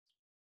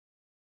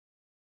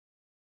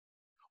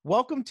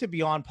Welcome to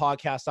Beyond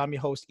Podcast. I'm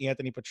your host,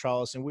 Anthony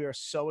Petralis, and we are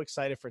so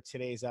excited for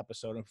today's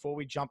episode. And before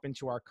we jump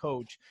into our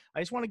coach,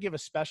 I just want to give a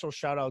special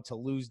shout out to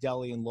Lou's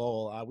Deli in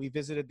Lowell. We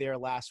visited there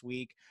last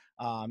week.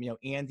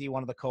 Andy,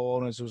 one of the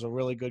co-owners, was a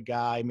really good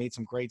guy, made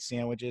some great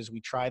sandwiches.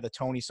 We tried the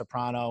Tony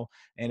Soprano,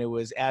 and it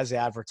was as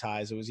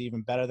advertised. It was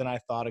even better than I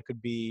thought it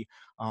could be.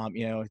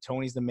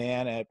 Tony's the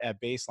man at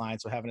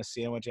Baseline, so having a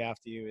sandwich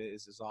after you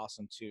is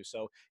awesome too.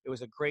 So it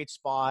was a great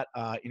spot,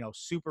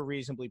 super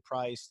reasonably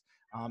priced.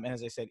 And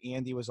as I said,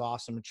 Andy was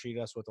awesome and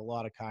treated us with a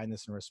lot of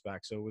kindness and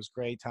respect. So it was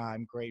great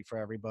time, great for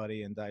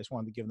everybody. And I just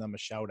wanted to give them a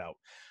shout out.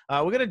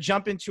 We're going to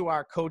jump into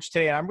our coach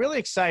today. And I'm really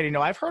excited.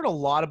 I've heard a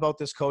lot about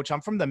this coach. I'm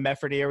from the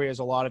Medford area, as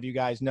a lot of you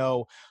guys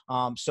know.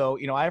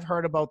 I've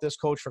heard about this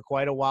coach for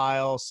quite a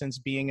while since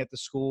being at the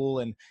school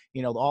and,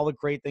 all the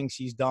great things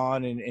he's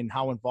done and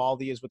how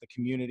involved he is with the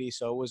community.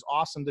 So it was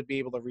awesome to be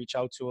able to reach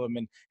out to him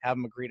and have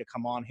him agree to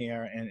come on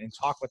here and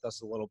talk with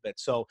us a little bit.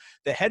 So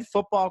the head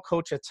football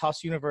coach at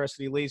Tufts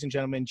University, ladies and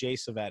gentlemen, Jay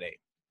Civetti.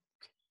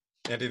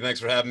 Andy, thanks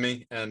for having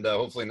me, and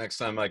hopefully next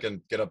time I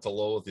can get up to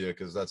Lowell with you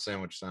because that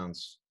sandwich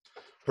sounds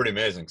pretty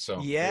amazing. So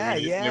we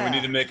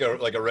need to make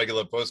a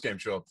regular post-game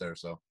show up there.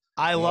 So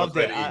I loved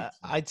it.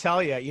 I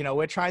tell you,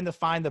 we're trying to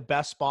find the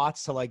best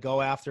spots to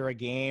go after a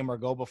game or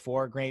go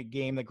before a great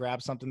game to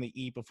grab something to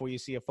eat before you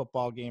see a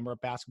football game or a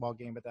basketball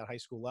game at that high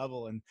school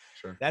level. And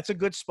sure, that's a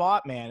good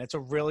spot, man. It's a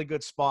really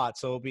good spot.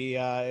 So it'll be,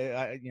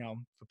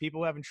 for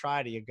people who haven't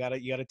tried it, you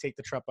gotta take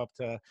the trip up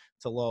to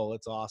Lowell.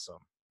 It's awesome.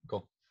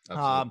 Cool.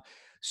 Absolutely.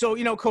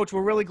 Coach,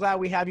 we're really glad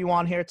we have you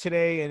on here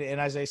today.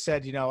 And as I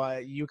said,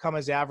 you come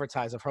as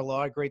advertised. I've heard a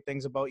lot of great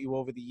things about you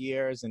over the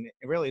years, and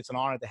really it's an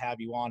honor to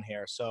have you on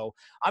here. So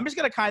I'm just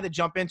going to kind of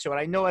jump into it.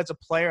 I know as a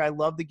player, I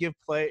love to give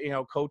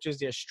coaches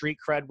their street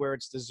cred where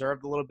it's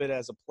deserved a little bit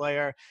as a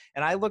player.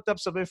 And I looked up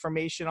some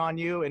information on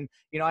you, and,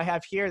 I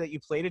have here that you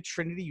played at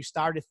Trinity. You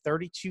started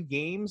 32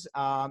 games,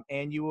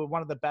 and you were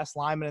one of the best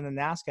linemen in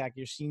the NASCAC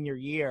your senior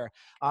year.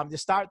 To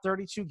start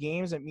 32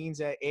 games, it means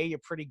that A, you're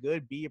pretty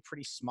good, B, you're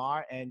pretty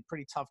smart, and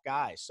pretty tough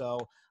guy. So,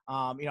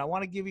 I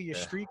want to give you your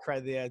street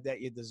cred there that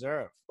you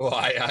deserve. Well,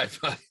 I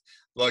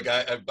look,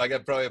 I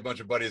got probably a bunch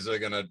of buddies that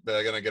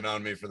are gonna get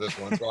on me for this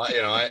one. So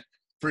I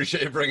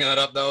appreciate you bringing that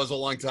up. That was a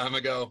long time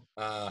ago.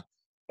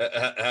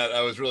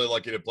 I was really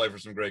lucky to play for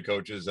some great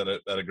coaches at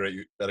a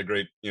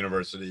great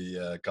university,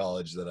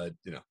 college that I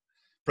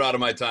proud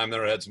of my time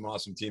there. I had some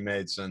awesome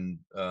teammates, and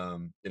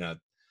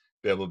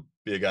be able to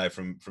be a guy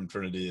from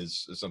Trinity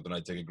is something I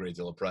take a great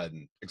deal of pride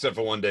in, except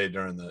for one day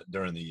during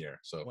the year.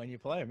 So when you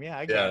play them,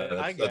 I get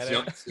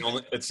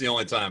it. It's the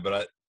only time,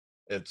 but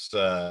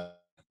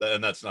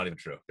and that's not even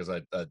true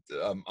because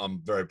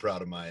I'm very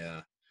proud of my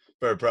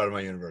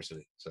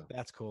university. So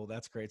that's cool.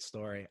 That's a great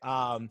story.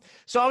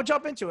 So I'll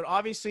jump into it.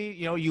 Obviously,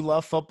 you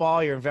love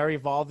football. You're very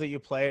involved that you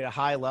play at a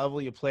high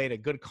level. You played a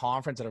good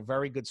conference at a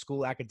very good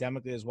school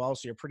academically as well.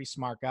 So you're a pretty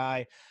smart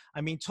guy.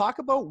 I mean, talk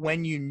about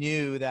when you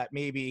knew that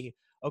maybe,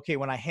 okay,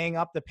 when I hang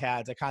up the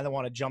pads, I kind of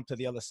want to jump to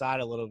the other side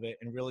a little bit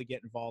and really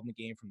get involved in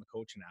the game from the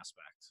coaching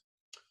aspect.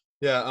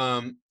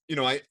 Yeah.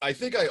 I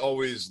think I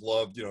always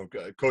loved,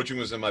 coaching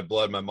was in my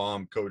blood. My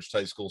mom coached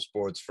high school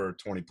sports for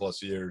 20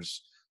 plus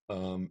years.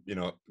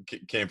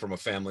 Came from a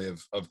family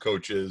of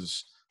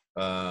coaches,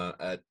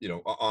 at,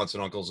 aunts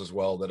and uncles as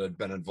well that had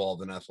been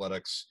involved in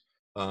athletics.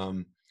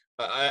 I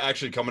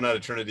actually, coming out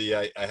of Trinity,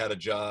 I had a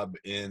job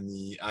in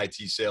the IT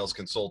sales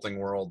consulting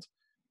world.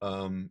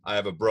 I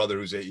have a brother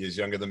who's 8 years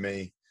younger than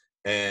me,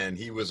 and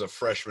he was a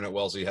freshman at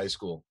Wellesley High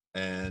School.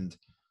 And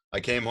I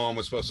came home,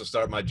 was supposed to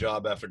start my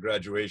job after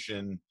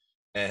graduation,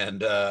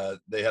 and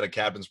they had a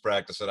captain's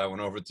practice that I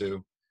went over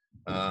to.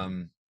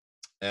 And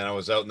I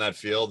was out in that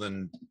field,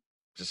 and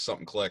just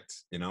something clicked.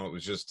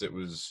 It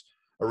was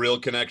a real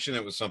connection.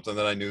 It was something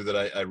that I knew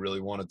that I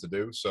really wanted to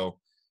do. So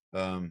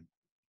I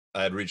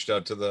had reached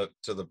out to the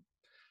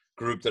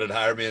group that had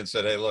hired me and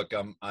said, hey, look,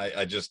 I'm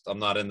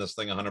not in this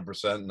thing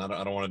 100%, and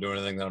I don't want to do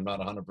anything that I'm not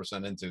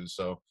 100% into.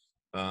 So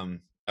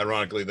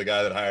ironically, the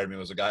guy that hired me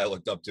was a guy I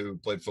looked up to, who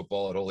played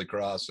football at Holy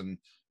Cross, and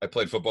I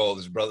played football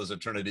with his brothers at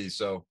Trinity.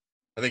 So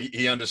I think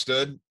he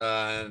understood,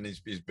 and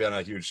he's been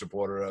a huge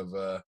supporter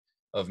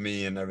of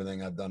me and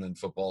everything I've done in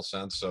football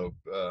since. So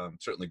I'm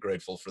certainly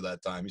grateful for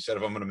that time. He said,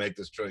 if I'm going to make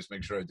this choice,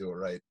 make sure I do it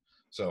right.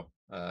 So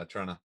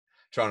trying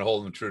to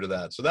hold him true to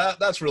that. So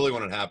that's really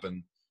when it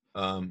happened.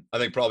 I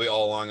think probably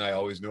all along, I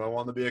always knew I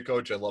wanted to be a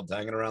coach. I loved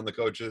hanging around the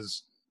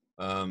coaches.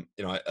 I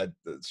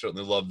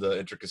certainly loved the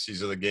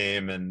intricacies of the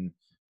game, and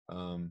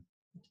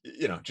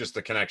just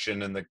the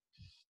connection and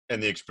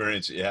the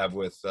experience that you have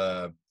with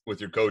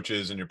your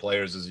coaches and your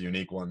players is a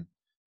unique one.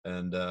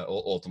 And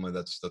ultimately,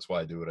 that's why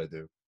I do what I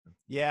do.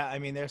 Yeah, I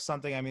mean, there's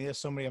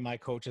so many of my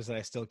coaches that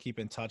I still keep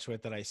in touch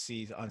with that I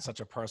see on such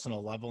a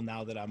personal level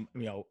now that I'm,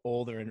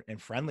 older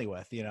and friendly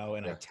with,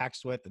 and I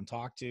text with and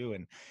talk to.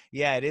 And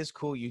yeah, it is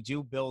cool. You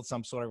do build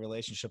some sort of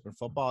relationship in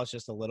football. It's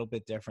just a little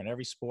bit different.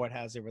 Every sport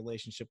has a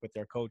relationship with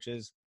their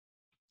coaches.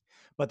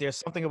 But there's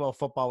something about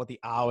football with the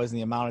hours and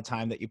the amount of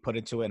time that you put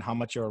into it and how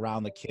much you're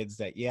around the kids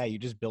that, you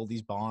just build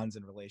these bonds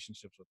and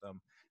relationships with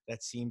them.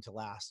 that seem to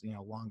last,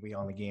 long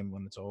beyond the game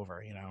when it's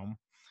over,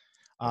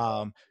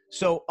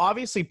 So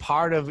obviously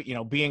part of,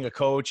 being a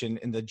coach and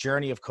the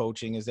journey of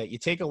coaching is that you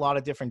take a lot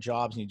of different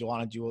jobs and you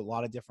want to do a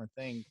lot of different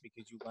things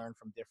because you learn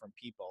from different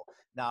people.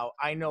 Now,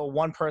 I know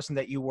one person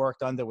that you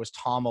worked under was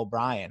Tom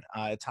O'Brien,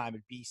 at a time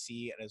at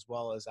BC and as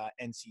well as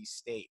NC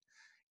State.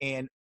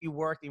 And you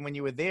worked, and when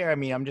you were there, I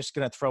mean, I'm just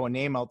going to throw a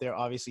name out there.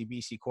 Obviously,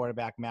 BC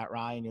quarterback Matt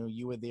Ryan,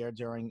 you were there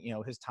during,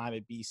 his time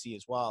at BC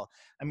as well.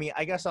 I mean,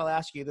 I guess I'll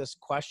ask you this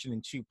question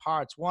in two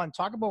parts. One,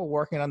 talk about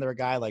working under a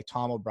guy like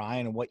Tom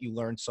O'Brien and what you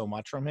learned so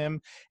much from him.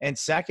 And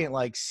second,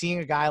 like seeing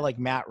a guy like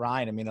Matt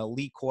Ryan, I mean, an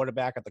elite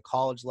quarterback at the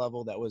college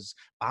level that was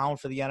bound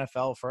for the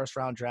NFL, first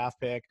round draft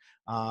pick.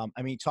 I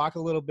mean, talk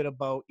a little bit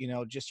about,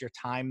 just your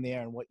time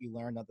there and what you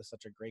learned under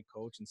such a great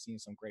coach and seeing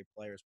some great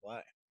players play.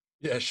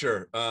 Yeah,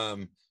 sure.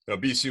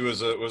 BC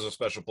was a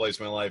special place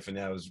in my life, and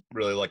yeah, I was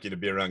really lucky to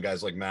be around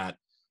guys like Matt.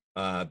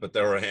 But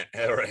there were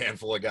a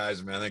handful of guys.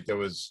 I mean, I think there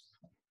was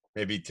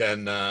maybe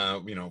 10,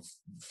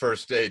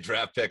 first day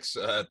draft picks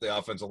at the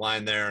offensive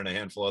line there, and a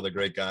handful of other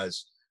great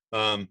guys.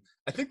 I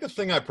think the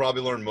thing I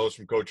probably learned most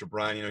from Coach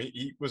O'Brien,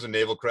 he was a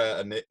Naval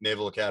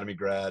Academy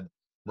grad,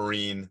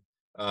 Marine.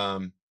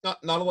 Not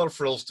a lot of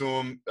frills to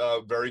him.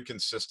 Very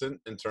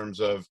consistent in terms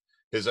of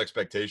his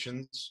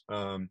expectations.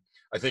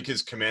 I think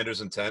his commander's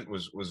intent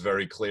was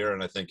very clear,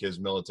 and I think his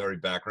military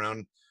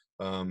background,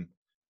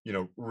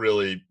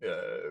 really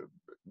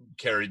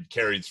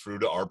carried through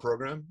to our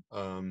program.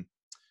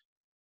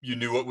 You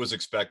knew what was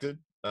expected.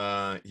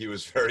 He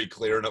was very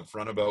clear and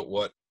upfront about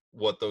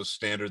what those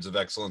standards of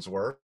excellence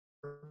were,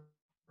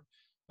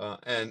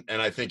 and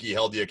I think he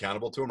held you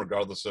accountable to them,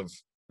 regardless of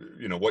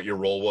what your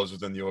role was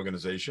within the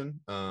organization.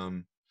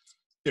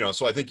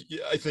 So I think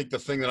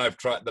the thing that I've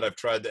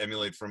tried to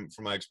emulate from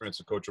my experience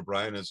with Coach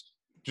O'Brien is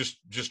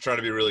just trying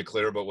to be really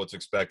clear about what's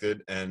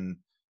expected and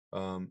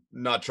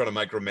not trying to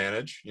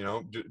micromanage,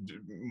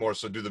 more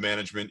so do the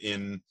management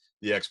in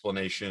the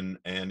explanation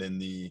and in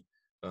the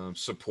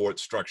support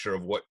structure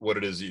of what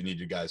it is that you need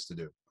you guys to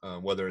do,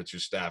 whether it's your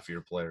staff or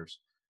your players.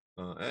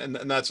 And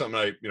that's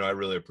something I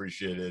really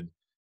appreciated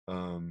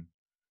from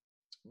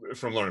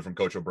learning from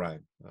Coach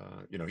O'Brien.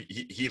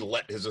 He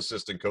let his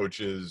assistant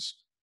coaches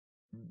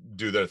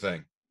do their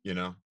thing,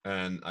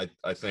 and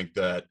I think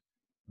that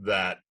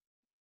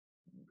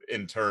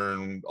in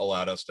turn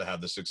allowed us to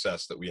have the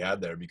success that we had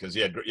there because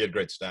he had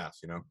great staff.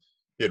 He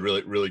had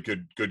really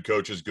good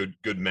coaches,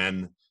 good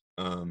men,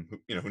 who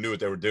knew what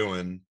they were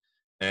doing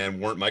and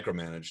weren't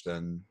micromanaged.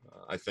 And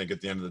I think at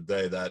the end of the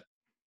day,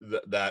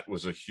 that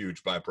was a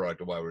huge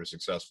byproduct of why we were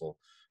successful.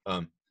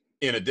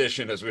 In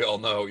addition, as we all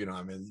know,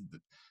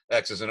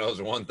 X's and O's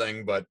are one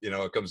thing, but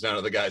it comes down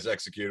to the guys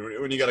execute.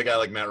 When you got a guy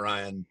like Matt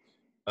Ryan,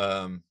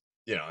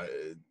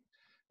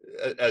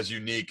 as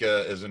unique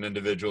as an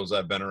individual as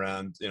I've been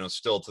around,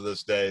 still to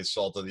this day,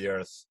 salt of the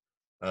earth.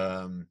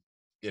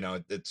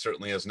 It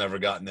certainly has never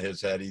gotten to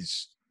his head.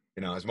 He's,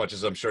 as much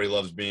as I'm sure he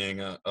loves being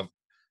one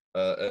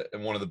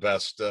of the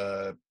best,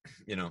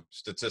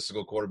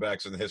 statistical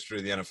quarterbacks in the history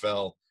of the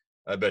NFL.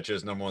 I bet you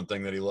his number one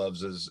thing that he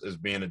loves is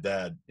being a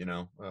dad,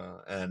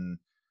 and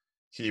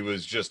he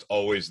was just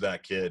always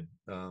that kid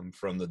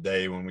from the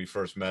day when we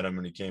first met him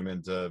and he came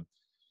into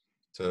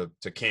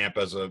camp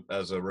as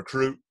a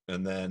recruit,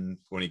 and then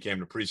when he came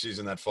to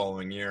preseason that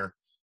following year,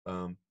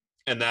 and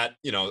that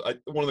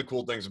one of the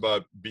cool things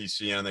about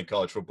BC and I think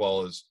college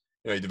football is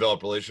you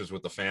develop relationships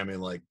with the family.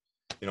 Like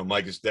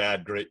Mike's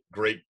dad,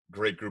 great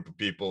group of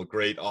people,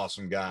 great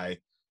awesome guy.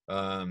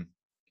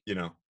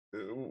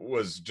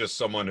 Was just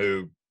someone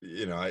who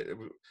I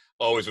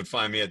always would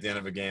find me at the end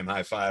of a game,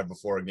 high five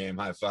before a game,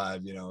 high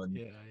five. And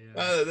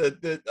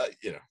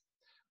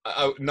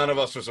none of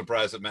us were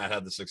surprised that Matt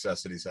had the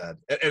success that he's had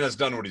and has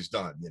done what he's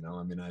done.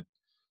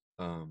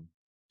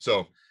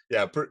 So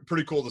yeah,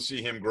 pretty cool to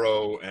see him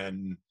grow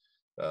and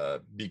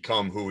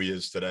become who he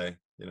is today.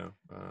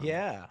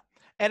 Yeah.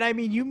 And I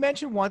mean, you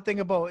mentioned one thing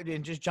about,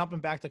 and just jumping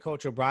back to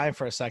Coach O'Brien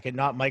for a second,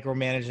 not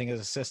micromanaging his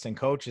assistant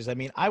coaches. I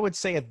mean, I would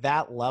say at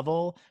that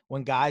level,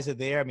 when guys are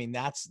there, I mean,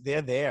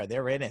 they're there,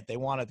 they're in it. They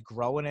want to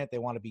grow in it. They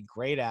want to be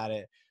great at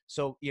it.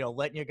 So,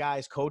 letting your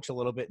guys coach a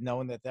little bit,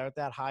 knowing that they're at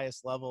that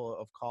highest level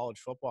of college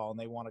football and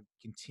they want to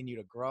continue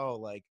to grow,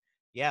 like,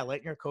 yeah,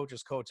 letting your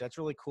coaches coach. That's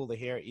really cool to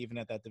hear, even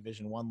at that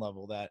Division I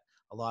level, that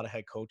a lot of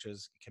head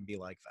coaches can be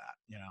like that,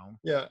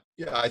 Yeah.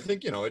 I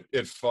think,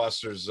 it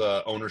fosters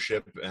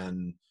ownership,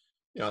 and,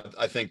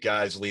 I think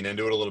guys lean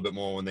into it a little bit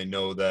more when they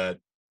know that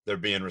they're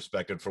being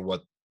respected for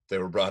what they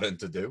were brought in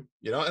to do,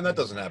 and that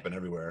doesn't happen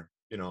everywhere.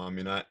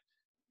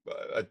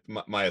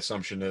 My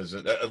assumption is,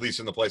 at least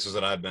in the places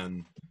that I've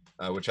been,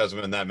 which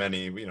hasn't been that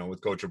many,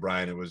 with Coach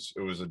O'Brien, it was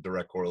a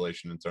direct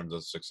correlation in terms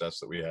of success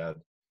that we had,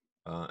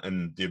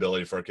 and the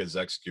ability for our kids to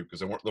execute,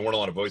 because there weren't a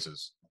lot of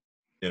voices.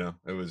 It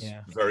was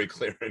very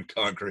clear and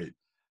concrete.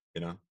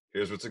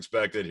 Here's what's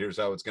expected. Here's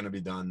how it's going to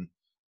be done,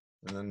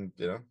 and then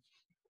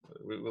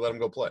we let them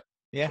go play.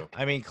 Yeah, So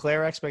I mean,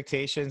 clear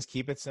expectations,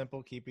 keep it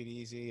simple, keep it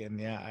easy, and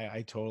yeah,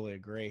 I totally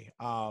agree.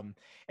 And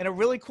a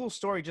really cool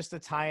story just to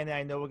tie in there.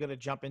 I know we're going to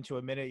jump into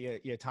a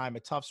minute your time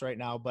at Tufts right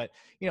now, but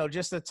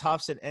just the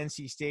Tufts and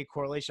NC State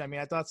correlation. I mean,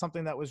 I thought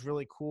something that was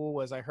really cool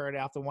was I heard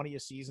after one of your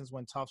seasons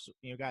when Tufts,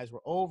 guys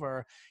were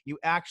over, you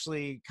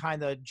actually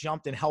kind of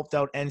jumped and helped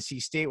out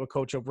NC State with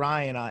Coach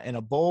O'Brien in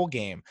a bowl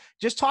game.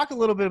 Just talk a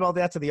little bit about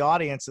that to the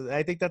audience.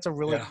 I think that's a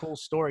really yeah. cool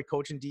story.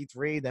 Coaching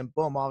D3, then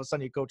boom, all of a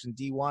sudden you're coaching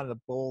D1 at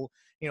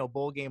a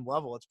bowl game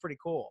level. It's pretty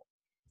cool.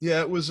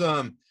 Yeah, it was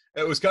kind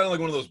of like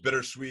one of those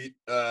bittersweet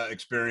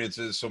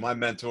experiences. So my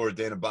mentor,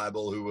 Dana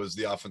Bible, who was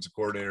the offensive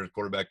coordinator,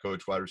 quarterback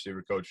coach, wide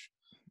receiver coach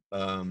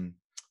um,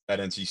 at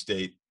NC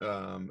State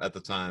at the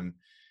time,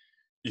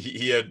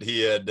 he had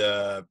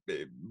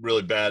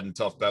really bad and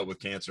tough bout with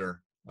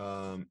cancer,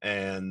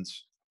 and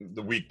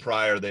the week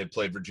prior they had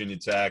played Virginia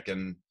Tech,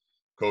 and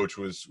coach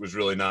was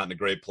really not in a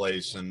great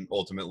place, and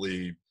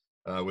ultimately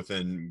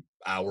within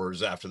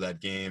hours after that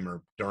game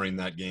or during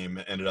that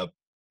game ended up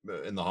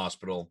in the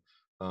hospital.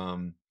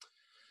 Um,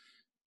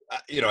 I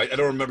don't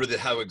remember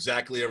how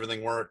exactly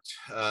everything worked.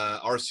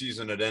 Our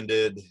season had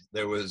ended.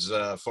 There was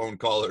a phone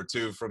call or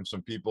two from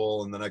some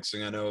people, and the next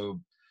thing I know,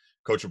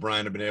 Coach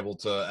O'Brien had been able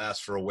to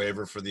ask for a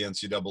waiver for the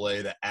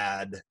NCAA to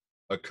add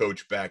a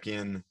coach back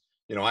in.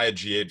 I had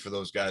GA'd for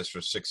those guys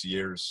for 6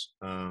 years.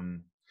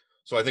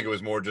 So I think it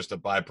was more just a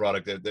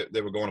byproduct that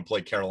they were going to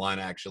play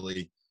Carolina,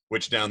 actually,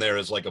 which down there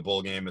is like a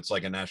bowl game. It's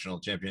like a national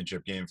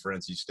championship game for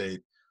NC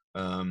State.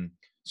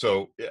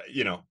 So,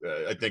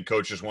 I think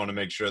coach just wanted to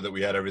make sure that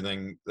we had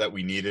everything that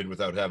we needed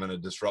without having to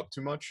disrupt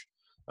too much.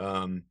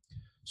 Coach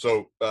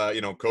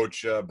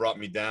brought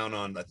me down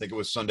on, I think it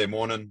was Sunday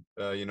morning.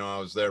 I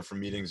was there for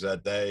meetings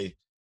that day.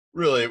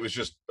 Really, it was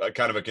just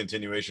kind of a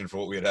continuation for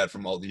what we had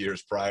from all the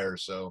years prior.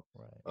 So,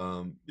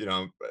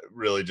 Right.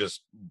 really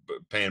just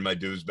paying my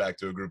dues back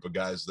to a group of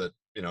guys that,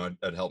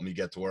 had helped me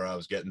get to where I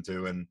was getting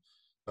to. And,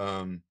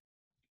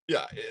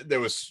 there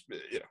was,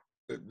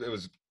 it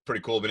was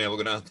pretty cool being able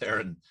to go down there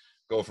and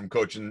go from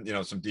coaching,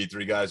 some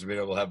D3 guys, to be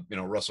able to have,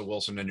 Russell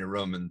Wilson in your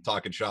room and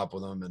talking shop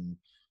with them, and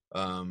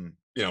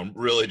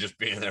really just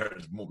being there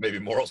as maybe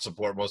moral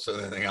support most of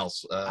anything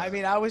else. I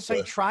mean, I was like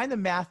But trying to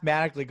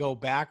mathematically go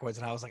backwards,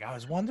 and I was like, I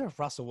was wondering if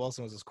Russell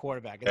Wilson was his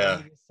quarterback. And then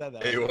yeah, you just said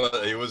that. I was he like,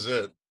 was, he wow. was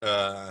it.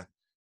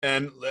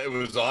 And it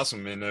was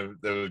awesome. I mean, it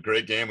was a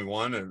great game. We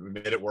won and we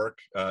made it work.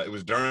 It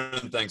was during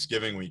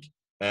Thanksgiving week.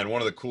 And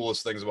one of the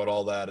coolest things about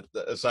all that,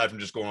 aside from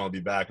just going on to be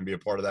back and be a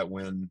part of that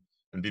win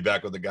and be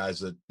back with the guys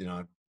that,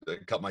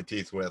 cut my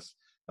teeth with,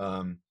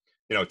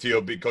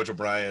 TOB, Coach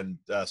O'Brien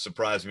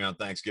surprised me on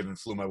Thanksgiving,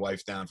 flew my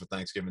wife down for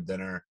Thanksgiving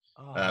dinner.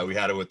 We Oh,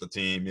 had it with the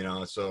team,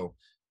 so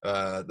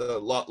a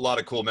lot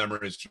of cool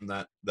memories from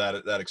that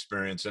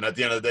experience. And at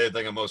the end of the day, the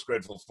thing I'm most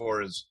grateful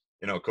for is,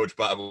 Coach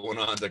Bob went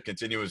on to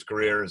continue his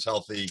career, is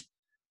healthy.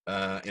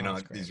 oh,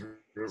 that's great. He's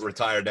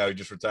retired now. He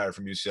just retired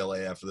from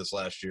UCLA after this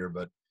last year,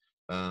 but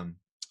um,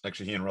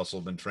 actually he and Russell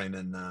have been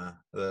training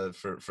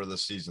for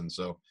this season.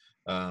 So,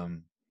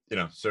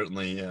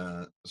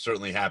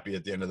 certainly happy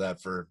at the end of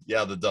that for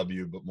the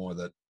W, but more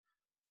that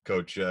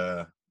coach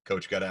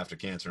coach got after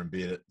cancer and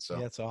beat it. Yeah,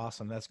 So it's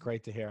awesome. That's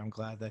great to hear. I'm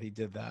glad that he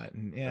did that.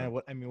 And yeah, yeah,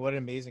 what an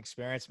amazing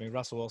experience. I mean,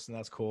 Russell Wilson,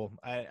 that's cool.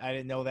 I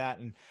didn't know that.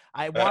 And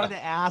I wanted yeah,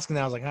 to ask, and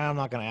then I was like, I'm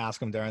not going to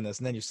ask him during this.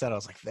 And then you said, I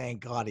was like,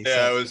 thank God he yeah.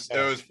 said, It was it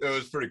yeah. was it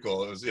was pretty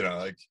cool. It was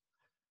like,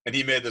 and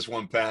he made this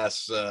one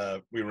pass.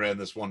 We ran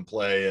this one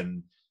play,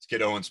 and this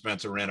kid Owen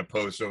Spencer ran a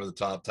post over the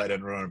top, tight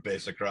end running a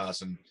base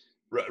across, and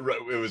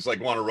it was like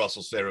one of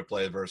Russell's favorite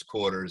plays versus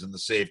quarters, and the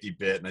safety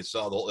bit. And I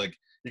saw the whole, like,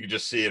 you could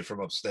just see it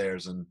from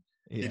upstairs, and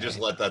he just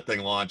Yeah. let that thing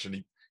launch,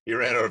 and he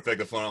ran over to pick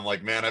the phone. I'm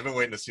like, man, I've been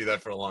waiting to see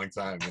that for a long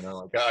time.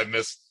 Like I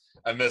missed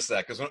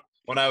that, because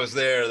when I was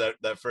there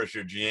that first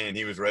year, GA, and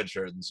he was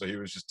redshirt, and so he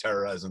was just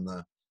terrorizing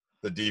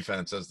the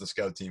defense as the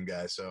scout team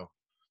guy. So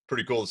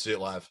pretty cool to see it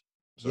live.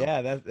 So.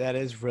 Yeah, that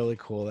is really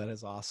cool. That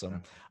is Yeah.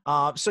 awesome.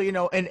 So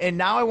and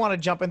now I want to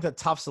jump into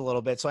Tufts a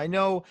little bit. So I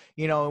know,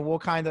 and we'll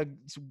kind of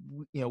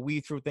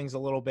weed through things a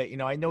little bit.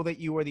 I know that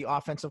you were the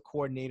offensive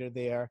coordinator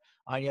there.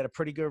 You had a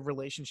pretty good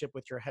relationship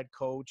with your head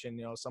coach,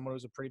 and someone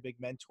who's a pretty big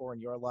mentor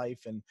in your life.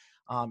 And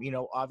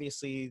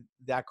obviously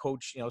that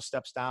coach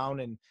steps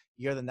down, and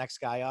you're the next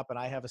guy up. And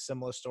I have a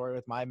similar story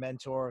with my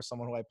mentor,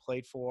 someone who I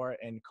played for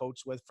and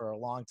coached with for a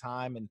long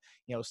time, and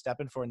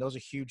stepping for, and those are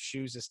huge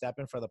shoes to step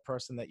in for the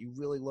person that you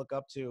really look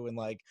up to and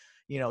like,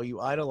 you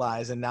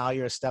idolize, and now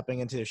you're stepping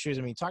into their shoes.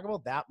 I mean, talk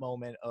about that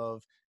moment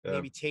of Yeah.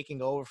 maybe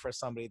taking over for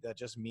somebody that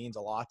just means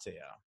a lot to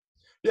you.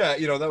 Yeah,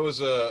 that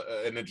was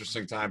an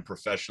interesting time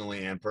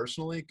professionally and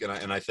personally,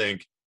 and I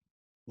think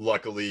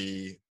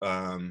luckily,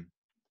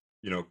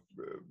 you know,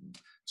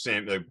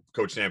 uh,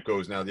 Coach Samko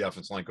is now the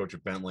offensive line coach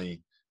at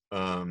Bentley.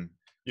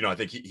 I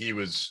think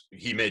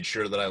he made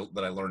sure that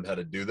I learned how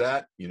to do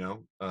that.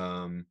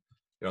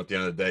 At the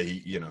end of the day,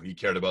 he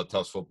cared about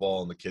Tufts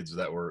football and the kids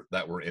that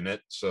were in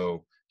it,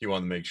 so he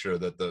wanted to make sure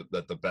that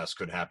the best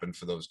could happen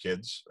for those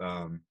kids.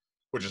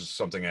 Which is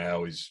something I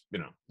always,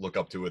 look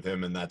up to with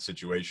him in that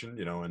situation,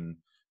 and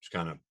just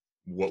kind of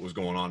what was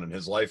going on in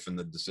his life and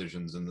the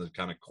decisions and the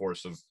kind of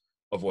course of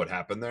what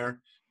happened there.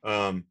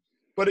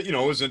 But it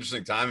was an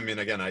interesting time. I mean,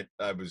 again, I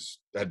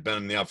had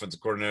been the offensive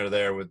coordinator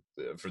there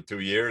for 2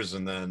 years,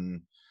 and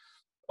then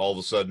all of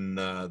a sudden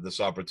this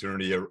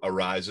opportunity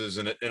arises,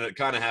 and it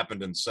kind of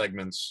happened in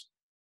segments.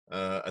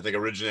 I think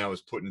originally I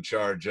was put in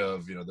charge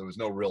of, there was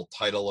no real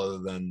title other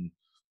than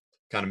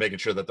kind of making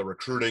sure that the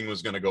recruiting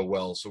was going to go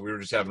well. So we were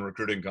just having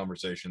recruiting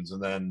conversations,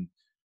 and then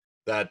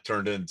that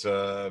turned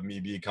into me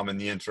becoming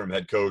the interim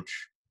head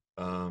coach.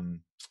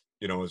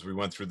 As we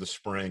went through the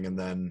spring, and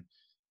then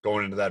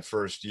going into that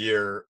first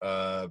year,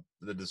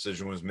 the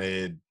decision was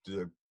made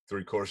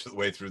 3/4 of the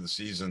way through the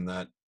season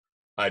that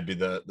I'd be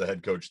the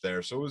head coach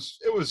there. So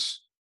it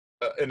was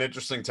an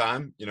interesting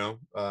time.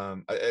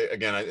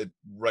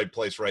 Right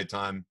place, right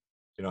time.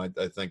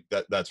 I think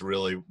that's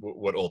really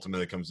what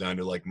ultimately comes down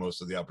to, like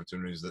most of the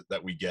opportunities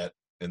that we get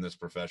in this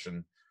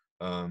profession.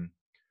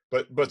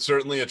 But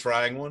certainly a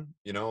trying one.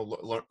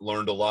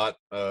 Learned a lot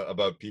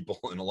about people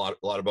and a lot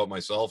about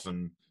myself,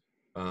 and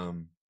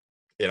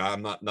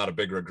I'm not a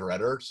big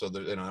regretter, so I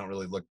don't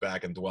really look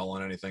back and dwell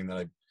on anything that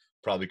I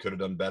probably could have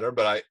done better.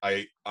 But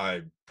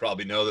I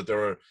probably know that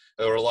there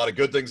were a lot of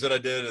good things that I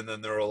did, and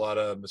then there were a lot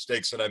of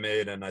mistakes that I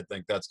made, and I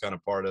think that's kind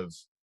of part of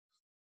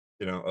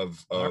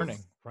of Learning,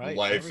 right?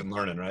 life and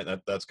learning, right?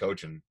 That's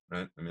coaching,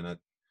 right? I mean, I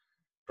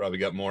probably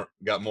got more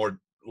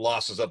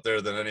losses up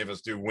there than any of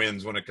us do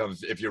wins when it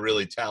comes, if you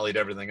really tallied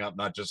everything up,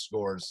 not just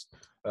scores.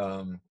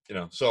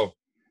 So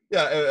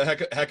yeah, a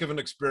heck of an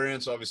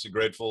experience. Obviously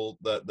grateful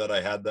that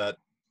I had that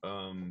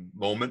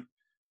moment,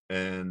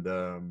 and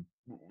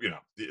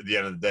the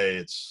end of the day,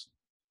 it's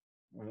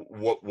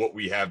what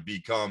we have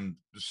become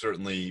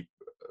certainly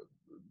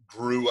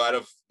grew out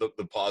of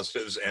the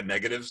positives and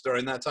negatives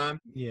during that time.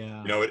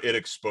 Yeah. It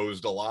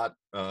exposed a lot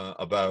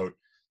about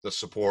the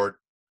support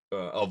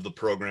of the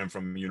program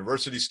from a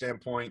university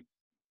standpoint.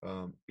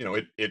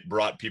 It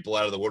brought people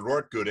out of the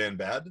woodwork, good and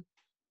bad,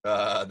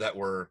 that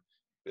were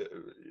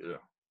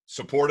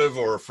supportive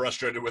or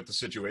frustrated with the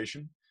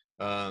situation.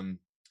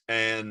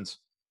 And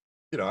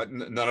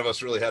none of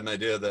us really had an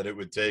idea that it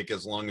would take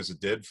as long as it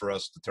did for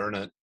us to turn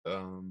it.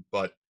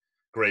 But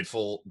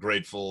grateful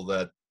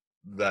that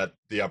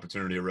the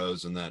opportunity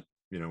arose, and that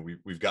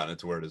we've gotten it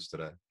to where it is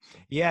today.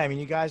 Yeah, I mean,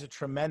 you guys are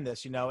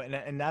tremendous,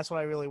 and that's what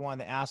I really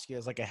wanted to ask you.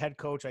 As like a head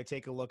coach, I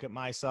take a look at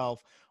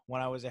myself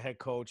when I was a head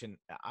coach, and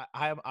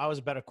I was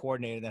a better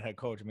coordinator than head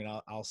coach. I mean,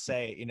 I'll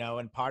say,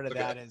 and part of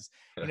that is,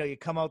 you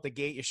come out the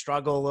gate, you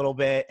struggle a little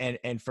bit,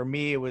 and for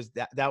me, it was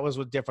that was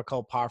a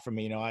difficult part for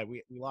me.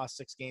 We lost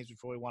 6 games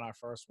before we won our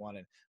first one,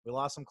 and we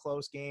lost some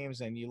close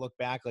games, and you look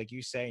back, like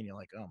you say, and you're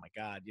like, oh my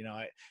God,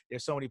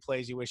 there's so many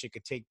plays you wish you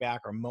could take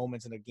back, or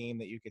moments in a game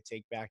that you could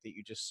take back that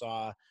you just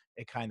saw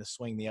it kind of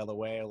swing the other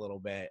way a little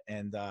bit.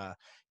 And,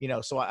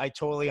 so I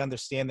totally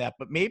understand that,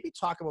 but maybe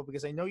talk about,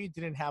 because I know you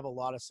didn't have a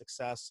lot of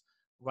success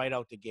right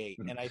out the gate.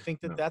 And I think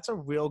that that's a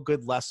real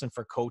good lesson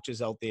for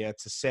coaches out there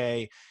to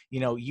say,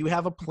 you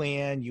have a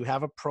plan, you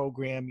have a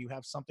program, you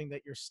have something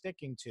that you're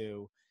sticking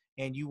to,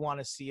 and you want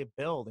to see it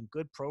build. And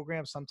good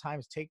programs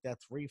sometimes take that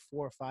 3,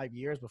 4, 5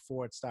 years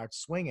before it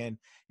starts swinging.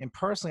 And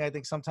personally, I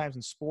think sometimes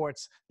in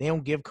sports, they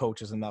don't give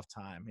coaches enough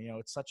time.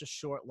 It's such a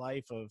short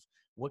life of,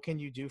 what can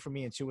you do for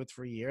me in 2 or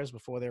 3 years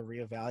before they're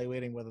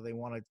reevaluating whether they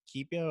want to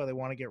keep you or they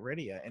want to get rid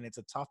of you? And it's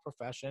a tough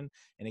profession,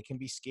 and it can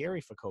be scary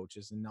for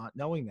coaches and not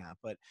knowing that.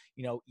 But,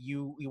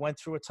 you went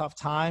through a tough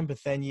time, but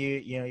then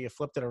you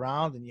flipped it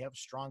around and you have a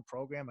strong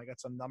program. I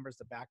got some numbers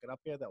to back it up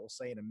here that we'll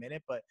say in a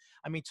minute. But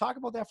I mean, talk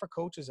about that for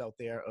coaches out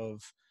there,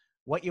 of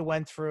what you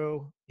went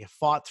through, you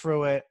fought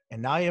through it,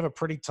 and now you have a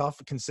pretty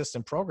tough,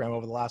 consistent program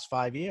over the last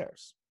 5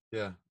 years.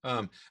 Yeah.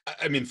 I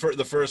mean, for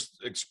the first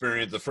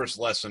experience, the first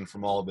lesson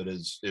from all of it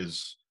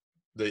is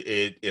the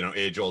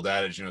age old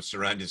adage,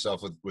 surround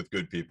yourself with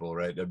good people,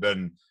 right? I've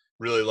been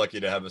really lucky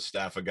to have a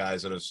staff of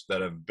guys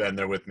that have been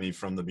there with me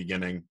from the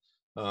beginning.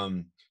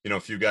 A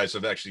few guys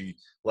have actually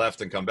left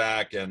and come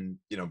back, and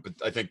but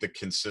I think the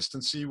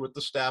consistency with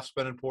the staff's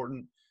been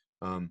important.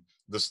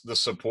 The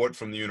support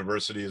from the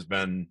university has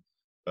been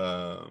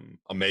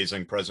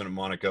amazing. President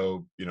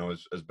Monaco,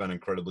 has been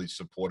incredibly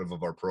supportive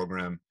of our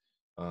program.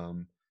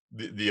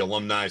 The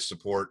alumni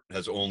support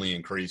has only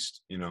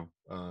increased.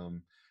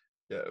 I've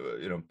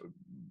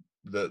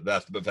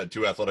had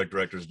 2 athletic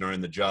directors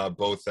during the job.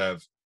 Both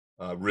have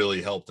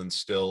really helped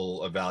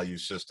instill a value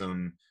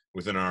system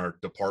within our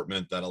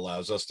department that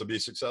allows us to be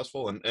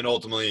successful. And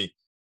ultimately,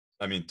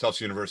 I mean,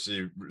 Tufts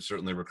University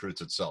certainly recruits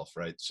itself,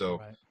 right?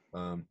 So,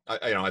 right.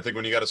 I think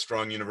when you got a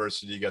strong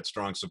university, you got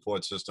strong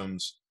support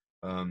systems.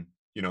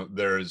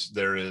 There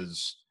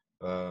is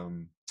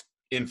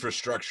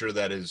infrastructure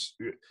that is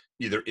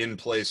either in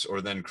place or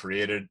then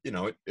created.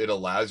 It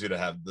allows you to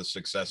have the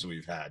success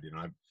we've had.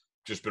 I've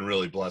just been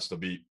really blessed to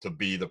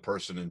be the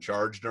person in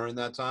charge during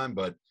that time,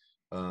 but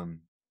none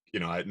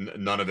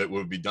of it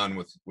would be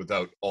done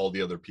without all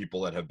the other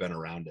people that have been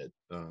around it.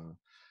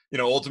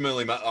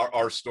 Ultimately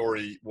our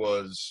story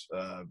was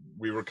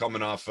we were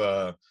coming off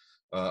a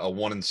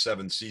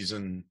 1-7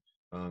 season.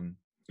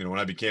 when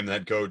I became the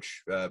head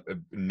coach,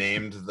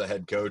 named the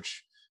head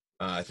coach,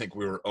 I think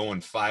we were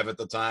 0-5 at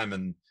the time,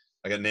 and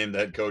I got named the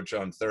head coach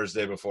on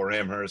Thursday before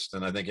Amherst,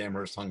 and I think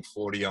Amherst hung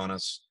 40 on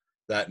us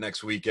that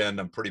next weekend.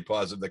 I'm pretty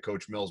positive that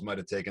Coach Mills might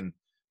have taken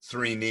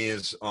 3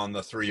 knees on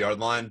the 3-yard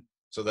line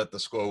so that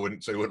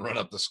he wouldn't run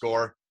up the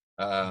score.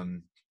 He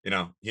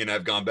and I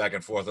have gone back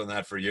and forth on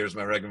that for years.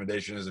 My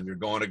recommendation is if you're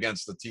going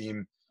against the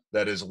team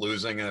that is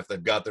losing, and if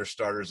they've got their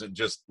starters, and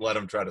just let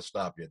them try to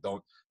stop you.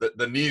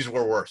 The knees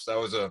were worse. That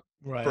was a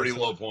pretty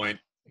low point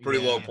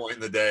in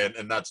the day.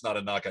 And that's not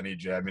a knock on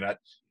EJ. I mean,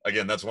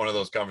 again, that's one of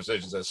those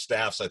conversations as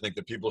staffs, I think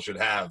that people should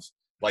have,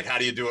 like, how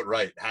do you do it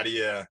right? How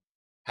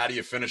do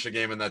you finish a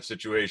game in that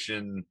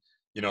situation?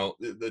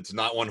 It's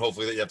not one,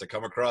 hopefully, that you have to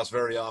come across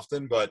very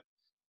often, but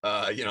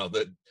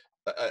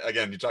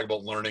again, you talk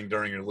about learning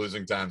during your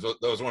losing times.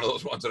 That was one of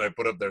those ones that I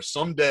put up there.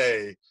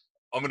 Someday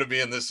I'm going to be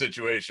in this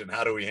situation.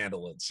 How do we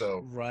handle it?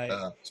 So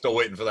still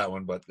waiting for that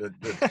one, but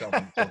it's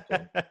coming.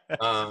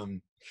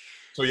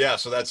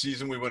 So that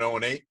season we went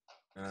 0-8.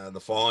 The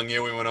following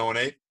year we went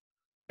 0-8,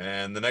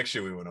 and the next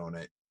year we went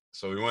 0-8.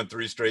 So we went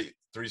three straight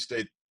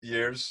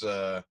years.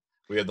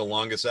 We had the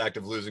longest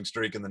active losing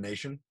streak in the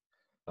nation.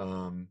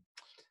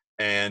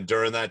 And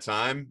during that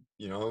time,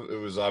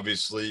 it was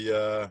obviously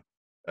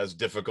as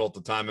difficult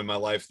a time in my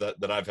life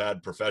that I've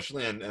had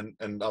professionally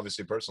and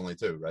obviously personally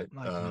too, right?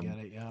 I can get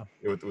it, yeah.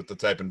 With the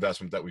type of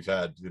investment that we've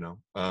had,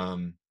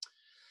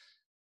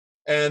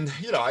 and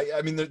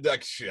I mean,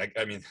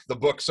 the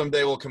book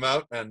someday will come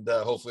out, and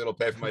hopefully it'll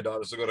pay for my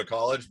daughters to go to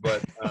college.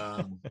 But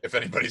if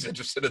anybody's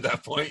interested at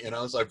that point,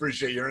 so I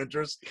appreciate your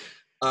interest.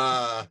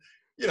 Look,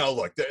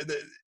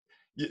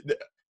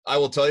 I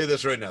will tell you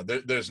this right now: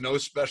 there's no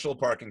special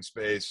parking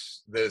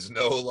space. There's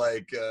no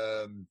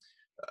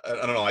I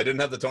don't know. I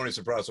didn't have the Tony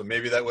Soprano, so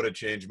maybe that would have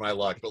changed my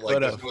luck. But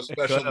there's no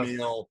special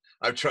meal.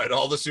 I've tried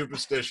all the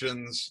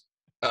superstitions.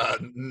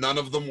 None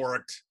of them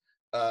worked.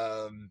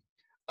 I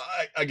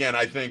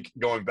think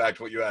going back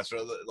to what you asked,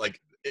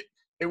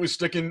 it was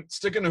sticking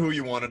to who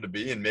you wanted to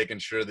be and making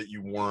sure that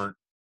you weren't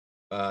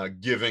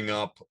giving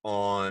up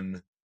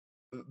on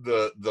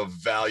the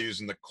values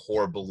and the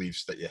core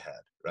beliefs that you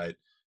had, right?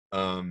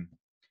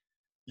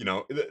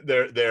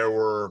 There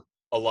were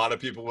a lot of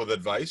people with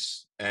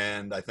advice,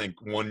 and I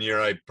think one year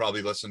I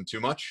probably listened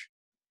too much.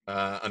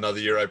 Another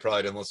year I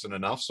probably didn't listen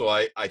enough. So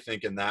I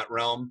think in that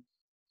realm,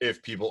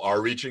 if people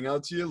are reaching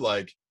out to you,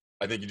 I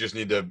think you just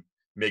need to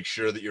make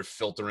sure that you're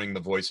filtering the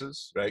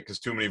voices, right? Because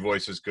too many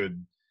voices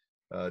could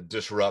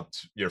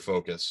disrupt your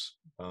focus.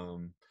 I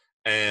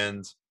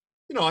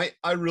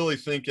really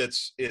think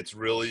it's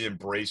really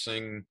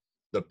embracing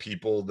the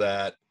people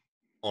that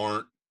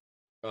aren't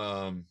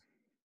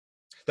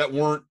that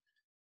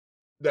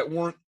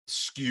weren't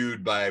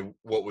skewed by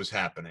what was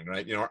happening,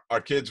 right?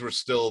 Our kids were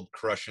still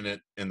crushing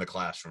it in the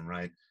classroom,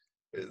 right?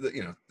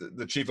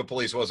 The chief of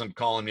police wasn't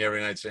calling me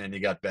every night saying you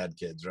got bad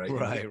kids, right?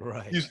 Right.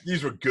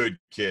 These were good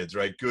kids,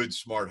 right? Good,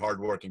 smart,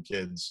 hardworking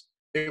kids.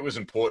 It was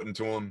important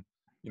to them.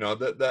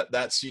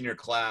 That senior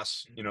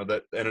class,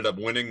 that ended up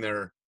winning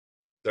their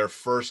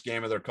first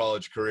game of their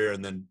college career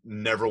and then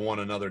never won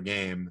another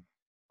game.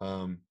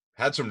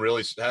 Has some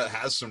really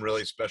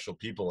special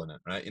people in it,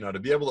 right? To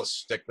be able to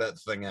stick that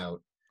thing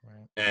out,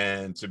 right,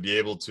 and to be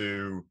able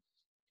to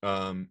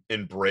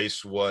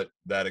embrace what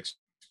that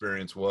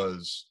experience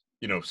was,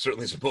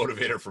 certainly is a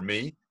motivator for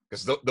me,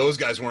 because those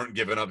guys weren't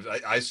giving up.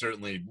 I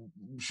certainly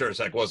sure as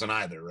heck wasn't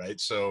either, right?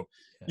 So,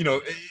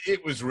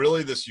 it was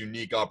really this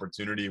unique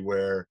opportunity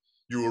where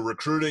you were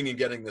recruiting and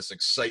getting this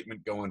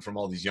excitement going from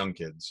all these young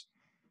kids,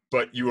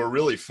 but you were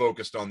really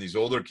focused on these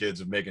older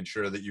kids of making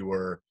sure that you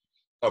were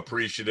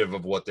appreciative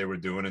of what they were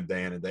doing and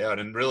day in and day out.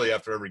 And really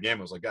after every game,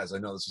 I was like, guys, I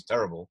know this is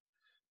terrible.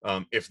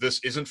 If this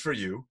isn't for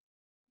you,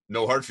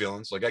 no hard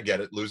feelings. I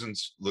get it.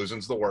 Losing's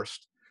the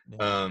worst.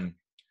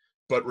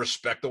 But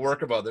respect the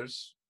work of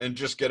others and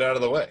just get out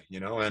of the way,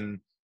 and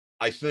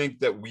I think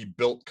that we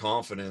built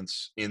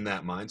confidence in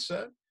that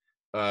mindset.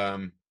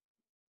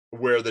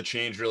 Where the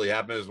change really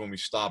happened is when we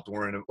stopped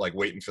worrying,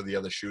 waiting for the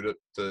other shoe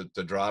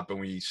to drop, and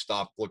we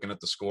stopped looking at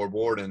the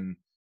scoreboard and,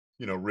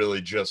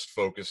 really just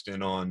focused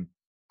in on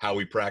how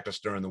we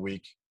practiced during the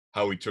week,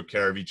 how we took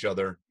care of each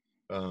other,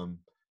 how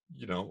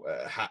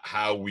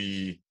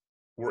we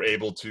were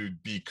able to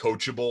be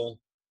coachable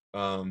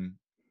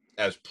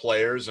as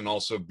players and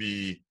also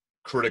be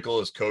critical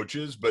as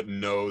coaches, but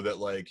know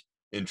that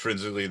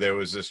intrinsically there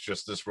was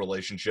this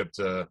relationship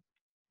to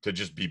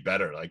just be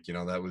better.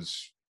 That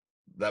was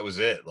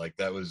it.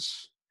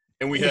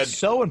 And it's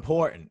so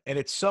important, and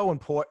it's so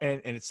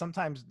important, and it's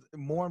sometimes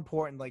more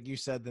important, like you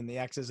said, than the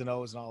X's and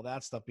O's and all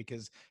that stuff,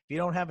 because if you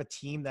don't have a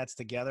team that's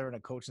together and a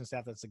coaching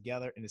staff that's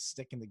together and is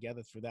sticking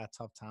together through that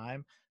tough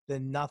time,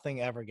 then nothing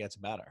ever gets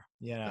better,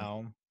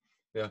 Yeah.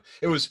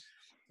 It was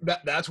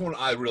that's when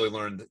I really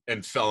learned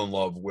and fell in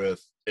love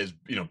with is,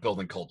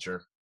 building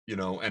culture,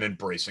 and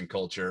embracing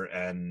culture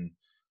and,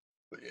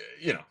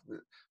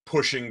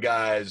 pushing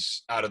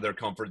guys out of their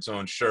comfort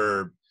zone.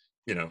 Sure.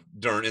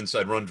 During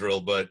inside run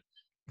drill, but,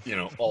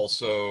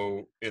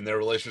 also in their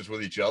relations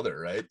with each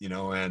other. Right.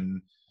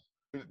 And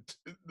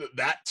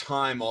that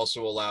time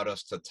also allowed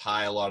us to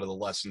tie a lot of the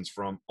lessons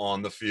from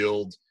on the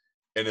field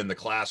and in the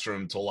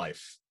classroom to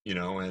life,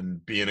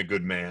 and being a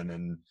good man.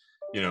 And,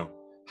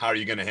 how are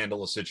you going to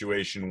handle a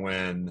situation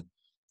when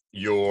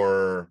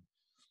you're,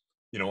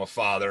 a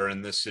father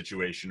in this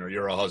situation, or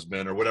you're a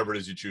husband, or whatever it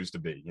is you choose to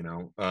be,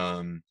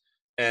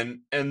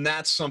 and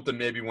that's something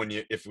maybe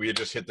if we had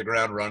just hit the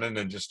ground running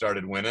and just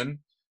started winning,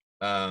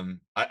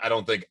 I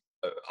don't think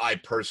I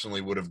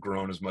personally would have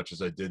grown as much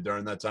as I did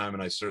during that time.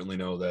 And I certainly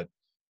know that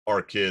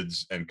our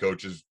kids and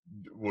coaches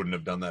wouldn't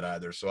have done that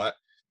either. So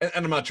and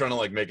I'm not trying to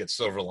like make it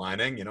silver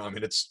lining, I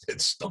mean, it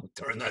stunk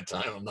during that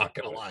time. I'm not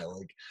going to lie.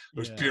 Like, it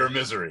was Yeah, pure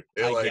misery.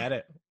 I get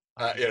it.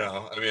 I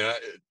mean,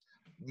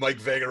 Mike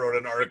Vega wrote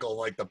an article in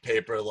like the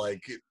paper,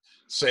 like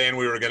saying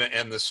we were going to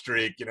end the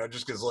streak,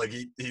 just because like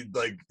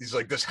he's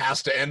like, this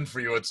has to end for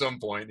you at some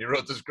point. And he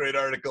wrote this great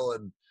article,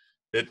 and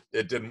that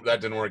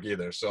didn't work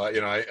either. So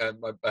I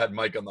had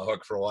Mike on the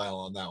hook for a while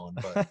on that one,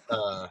 but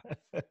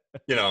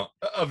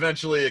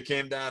eventually it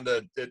came down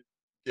to it.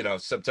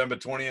 September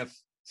 20th,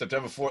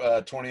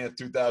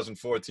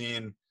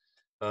 2014.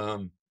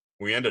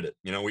 We ended it.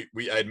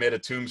 I had made a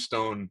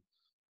tombstone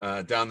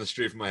down the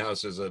street from my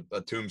house as a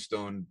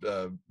tombstone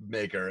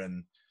maker,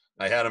 and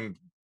I had him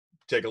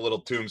take a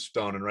little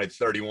tombstone and write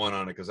 31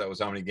 on it because that was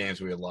how many games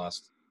we had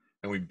lost,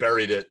 and we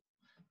buried it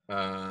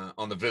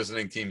on the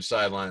visiting team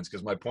sidelines,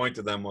 because my point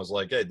to them was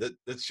like, hey,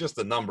 it's just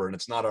a number, and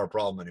it's not our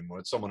problem anymore.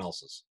 It's someone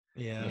else's.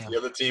 Yeah. And if the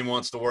other team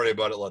wants to worry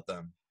about it, let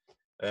them.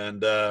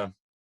 And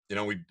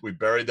we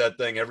buried that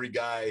thing. Every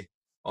guy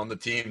on the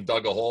team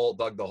dug the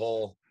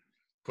hole,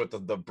 put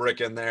the brick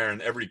in there,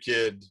 and every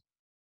kid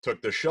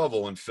took the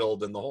shovel and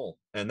filled in the hole.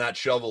 And that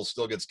shovel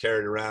still gets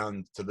carried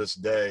around to this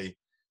day.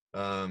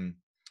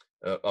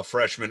 A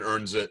freshman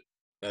earns it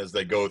as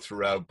they go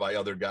throughout by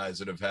other guys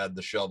that have had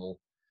the shovel.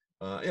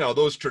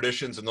 Those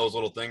traditions and those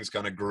little things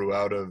kind of grew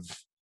out of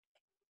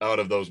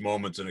those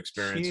moments and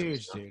experiences.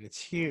 It's huge, dude.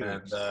 It's huge.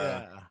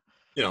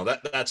 And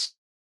that's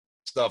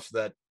stuff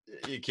that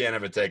you can't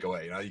ever take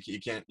away. You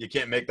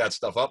can't make that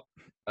stuff up.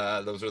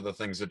 Those are the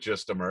things that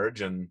just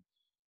emerge. And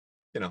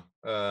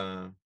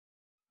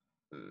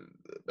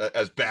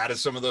as bad as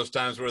some of those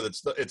times were,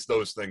 it's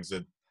those things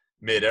that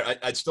made it.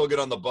 I'd still get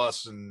on the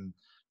bus and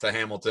to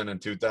Hamilton in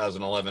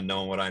 2011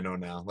 knowing what I know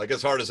now. Like,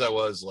 as hard as that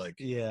was, like,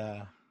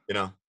 yeah,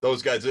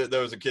 those guys,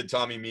 there was a kid,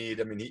 Tommy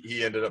Mead. I mean,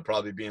 he ended up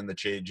probably being the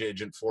change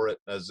agent for it,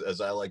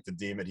 as I like to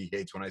deem it. He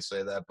hates when I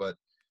say that, but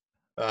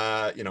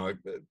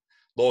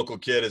local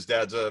kid, his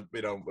dad's a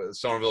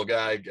Somerville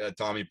guy.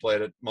 Tommy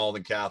played at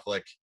Malden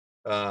Catholic.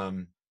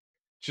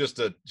 Just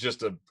a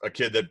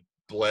kid that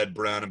bled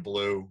brown and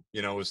blue,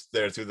 was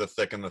there through the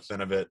thick and the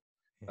thin of it.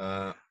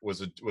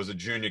 Was a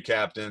junior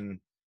captain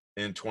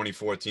in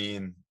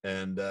 2014,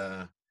 and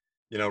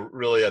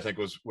really I think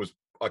was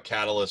a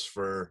catalyst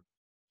for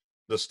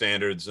the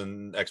standards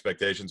and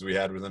expectations we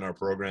had within our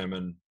program,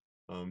 and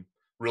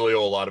really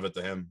owe a lot of it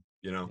to him.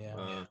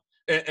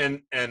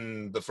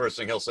 And the first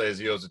thing he'll say is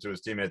he owes it to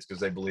his teammates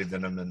because they believed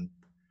in him and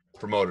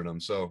promoted him.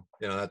 So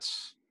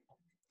that's,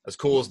 as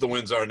cool as the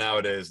wins are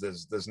nowadays,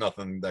 there's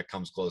nothing that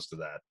comes close to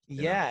that.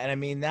 Yeah. And I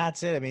mean,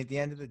 that's it. I mean, at the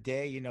end of the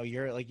day,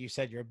 you're, like you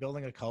said, you're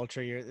building a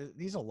culture.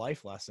 These are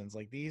life lessons.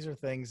 Like, these are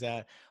things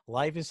that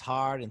life is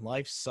hard and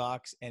life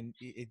sucks, and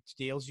it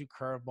deals you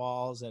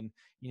curveballs, and,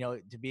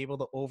 to be able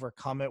to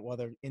overcome it,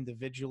 whether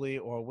individually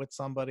or with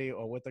somebody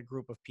or with a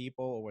group of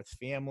people or with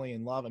family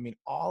and love. I mean,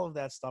 all of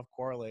that stuff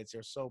correlates.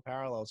 They're so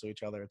parallel to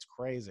each other. It's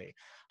crazy.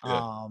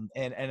 Yeah.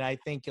 And I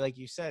think, like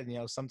you said,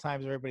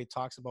 sometimes everybody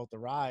talks about the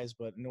rise,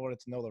 but in order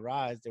to know the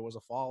rise, there was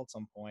a fall at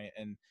some point.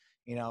 And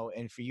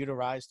for you to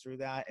rise through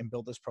that and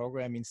build this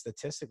program, I mean,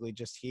 statistically,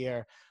 just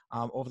here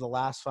over the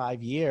last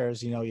 5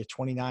 years, you're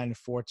 29 and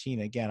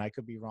 14. Again, I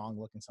could be wrong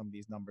looking some of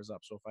these numbers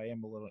up. So if I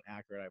am a little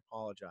inaccurate, I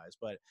apologize.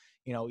 But,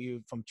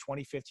 you from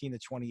 2015 to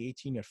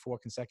 2018, you had 4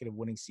 consecutive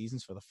winning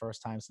seasons for the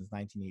first time since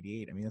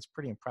 1988. I mean, that's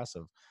pretty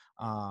impressive.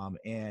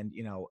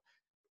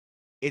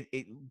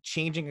 It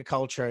changing a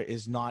culture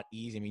is not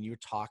easy. I mean, you're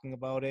talking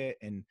about it,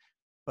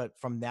 but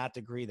from that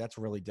degree, that's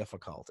really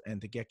difficult,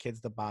 and to get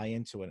kids to buy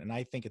into it. And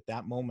I think at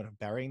that moment of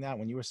burying that,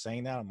 when you were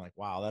saying that, I'm like,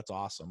 wow, that's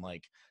awesome.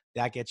 Like,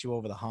 that gets you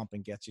over the hump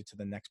and gets you to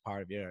the next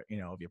part of your,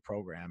 of your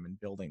program and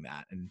building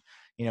that. And,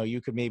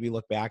 you could maybe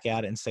look back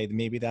at it and say that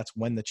maybe that's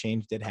when the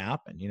change did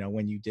happen,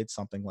 when you did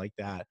something like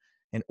that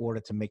in order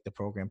to make the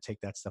program take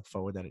that step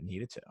forward that it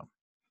needed to.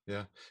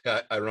 Yeah.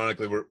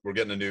 Ironically, we're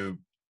getting a new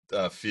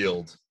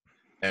field.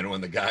 And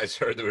when the guys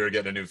heard that we were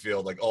getting a new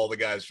field, like, all the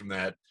guys from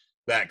that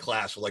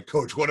class were like,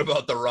 Coach, what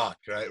about the rock?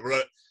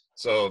 Right.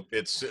 So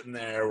it's sitting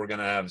there. We're going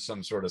to have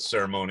some sort of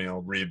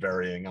ceremonial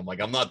reburying. I'm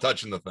like, I'm not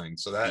touching the thing.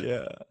 So that,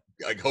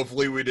 like,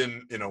 hopefully we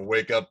didn't,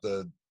 wake up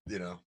the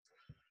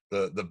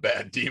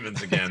bad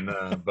demons again.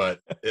 But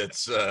it's,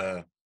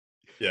 so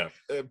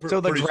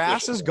the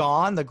grass is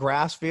gone. The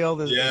grass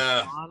field is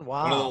gone.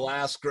 Wow. One of the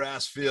last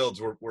grass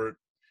fields. We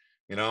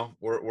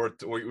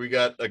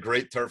got a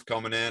great turf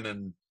coming in,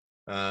 and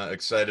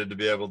excited to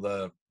be able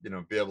to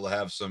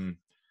have some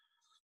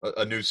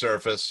a new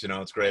surface.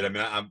 It's great. I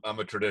mean, I'm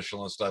a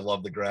traditionalist. I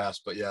love the grass,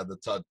 but yeah,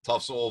 the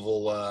Tufts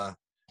Oval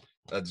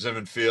at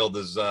Zimmern Field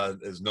is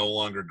no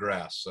longer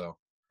grass. So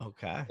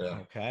Okay. yeah,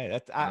 Okay.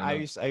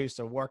 I I used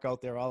to work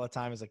out there all the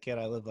time as a kid.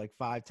 I lived like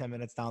 5-10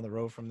 minutes down the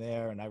road from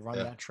there, and I run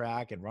yeah, that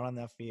track and run on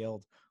that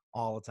field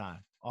all the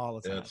time.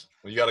 All the yeah. time.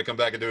 Well, you got to come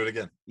back and do it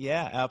again.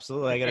 Yeah,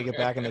 absolutely. I got to get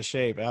back into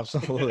shape.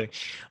 Absolutely.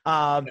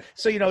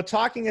 So,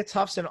 talking at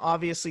Tufts, and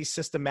obviously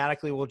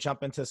systematically, we'll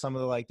jump into some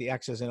of the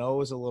X's and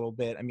O's a little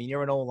bit. I mean,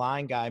 you're an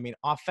O-line guy. I mean,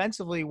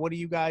 offensively, what do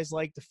you guys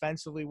like?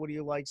 Defensively, what do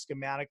you like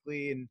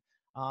schematically?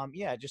 And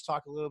yeah, just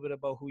talk a little bit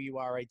about who you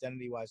are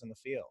identity-wise on the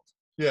field.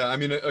 Yeah, I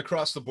mean,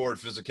 across the board,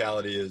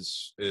 physicality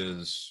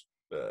is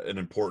an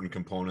important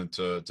component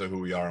to who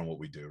we are and what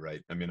we do,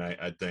 right? I mean,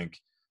 I think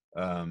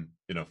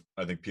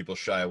I think people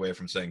shy away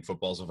from saying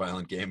football's a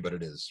violent game, but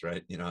it is,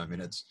 right? I mean,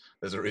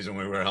 there's a reason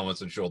we wear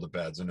helmets and shoulder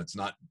pads, and it's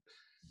not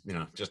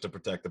just to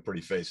protect the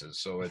pretty faces.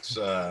 So it's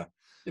I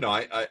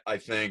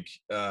think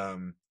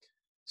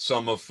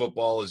some of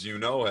football, as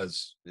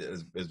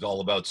is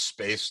all about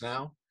space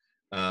now.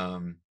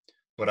 Um,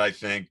 but I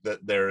think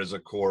that there is a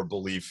core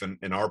belief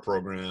in our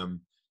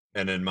program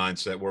and in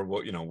mindset where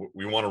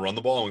we want to run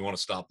the ball and we want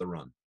to stop the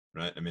run,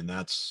 right? I mean,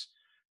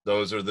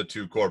 those are the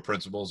two core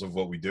principles of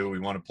what we do. We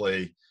want to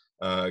play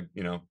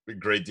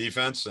great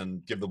defense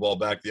and give the ball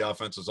back to the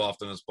offense as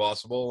often as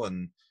possible,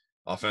 and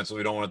offensively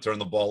we don't want to turn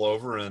the ball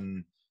over.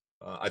 And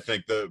I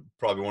think that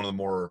probably one of the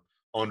more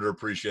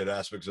underappreciated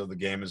aspects of the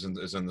game is in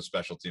the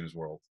special teams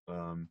world.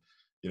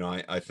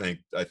 I think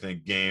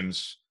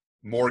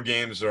more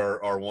games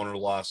are won or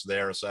lost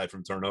there aside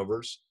from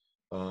turnovers,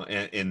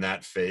 and in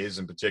that phase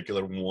in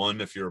particular,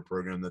 one, if you're a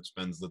program that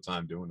spends the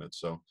time doing it.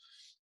 So,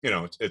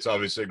 it's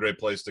obviously a great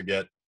place to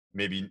get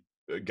maybe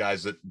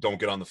guys that don't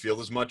get on the field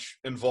as much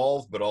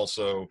involved, but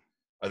also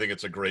I think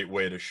it's a great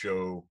way to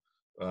show,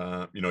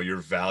 your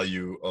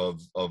value of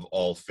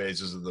all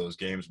phases of those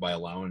games by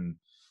allowing,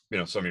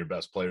 some of your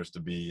best players to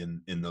be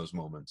in those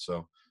moments.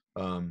 So,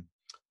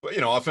 but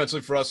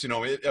offensively for us,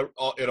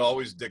 it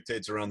always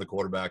dictates around the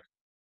quarterback.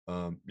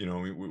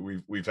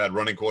 We've had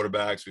running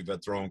quarterbacks, we've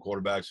had throwing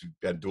quarterbacks, we've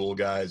had dual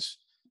guys.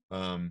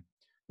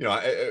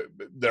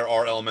 There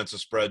are elements of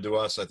spread to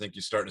us. I think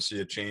you're starting to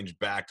see a change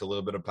back to a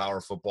little bit of power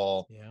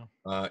football.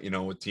 Yeah.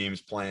 With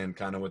teams playing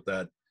kind of with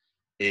that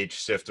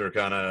H sifter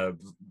kind of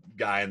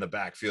guy in the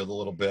backfield a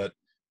little bit.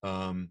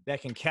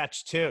 That can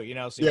catch too,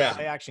 so your Yeah.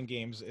 play action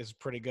games is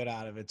pretty good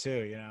out of it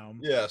too,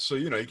 Yeah. So,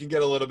 you can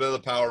get a little bit of the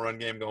power run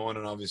game going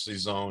and obviously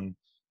zone.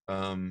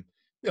 And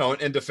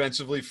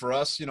defensively for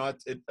us,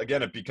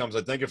 it becomes,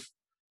 I think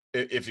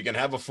if you can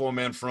have a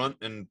 4-man front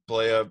and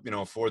play a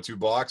 4-2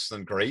 box,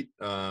 then great.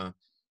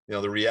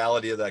 The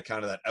reality of that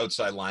kind of that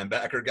outside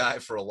linebacker guy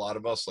for a lot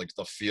of us, like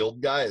the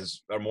field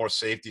guys, are more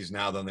safeties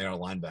now than they are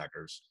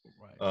linebackers.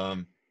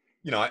 Right.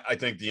 I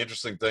think the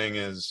interesting thing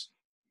is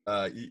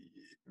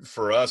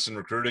for us in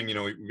recruiting,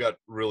 we've got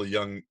really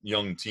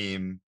young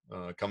team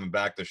coming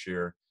back this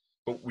year,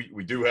 but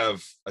we do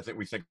have,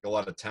 we think a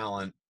lot of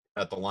talent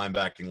at the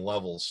linebacking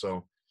level.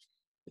 So,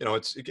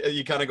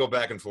 you kind of go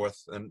back and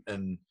forth and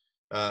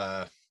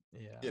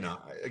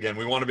again,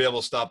 we want to be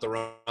able to stop the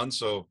run.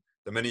 So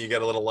the minute you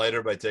get a little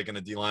lighter by taking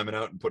a D lineman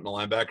out and putting a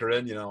linebacker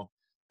in, you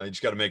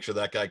just got to make sure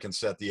that guy can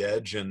set the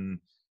edge and,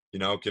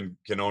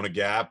 can own a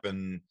gap,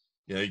 and,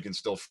 you can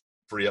still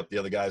free up the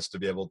other guys to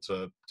be able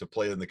to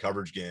play in the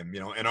coverage game.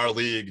 In our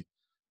league,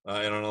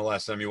 I don't know the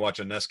last time you watch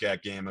a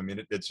NESCAC game. I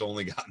mean, it's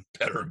only gotten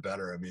better and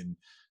better. I mean,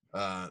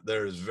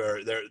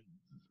 the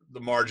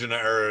margin of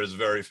error is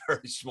very,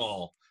 very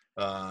small.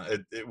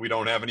 We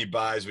don't have any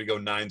buys. We go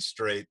 9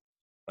 straight,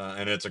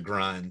 and it's a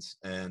grind.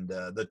 And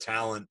the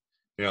talent,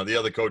 the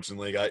other coach in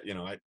the league, I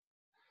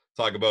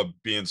talk about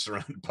being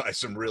surrounded by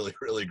some really,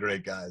 really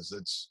great guys.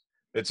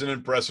 It's an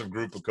impressive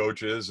group of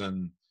coaches,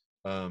 and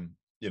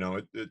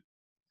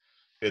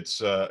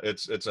it's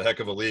a heck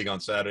of a league on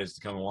Saturdays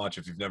to come and watch.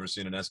 If you've never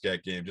seen an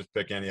SCAC game, just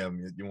pick any of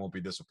them. You won't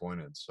be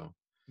disappointed. So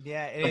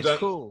yeah, and it's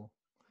cool.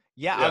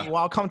 Yeah, yeah.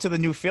 I'll come to the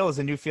new field. Is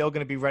the new field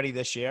going to be ready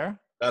this year?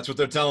 That's what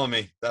they're telling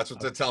me.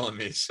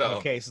 So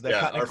okay, so they're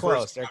cutting it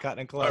close. They're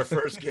cutting it close. Our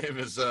first game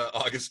is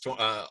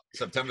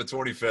September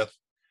 25th.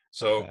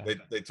 So okay.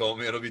 They told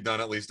me it'll be done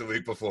at least a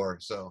week before.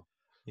 So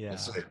yeah. We'll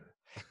see.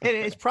 And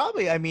it's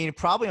probably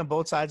on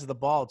both sides of the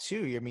ball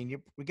too. I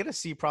mean, we're going to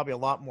see probably a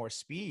lot more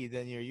speed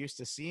than you're used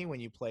to seeing when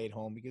you play at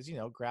home, because,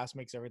 grass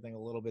makes everything a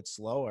little bit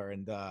slower.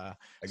 And so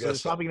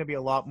there's probably going to be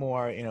a lot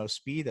more,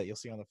 speed that you'll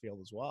see on the field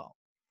as well.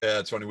 Yeah,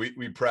 it's funny.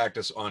 We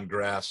practice on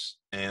grass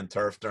and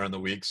turf during the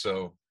week.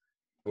 So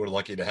we're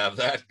lucky to have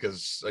that,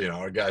 because,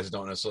 our guys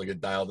don't necessarily get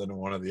dialed into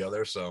one or the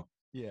other. So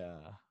yeah,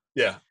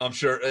 I'm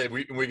sure. Hey,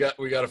 we got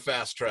a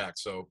fast track.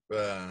 So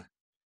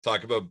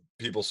talk about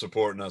people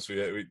supporting us.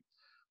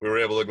 we were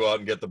able to go out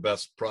and get the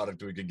best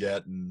product we could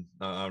get, and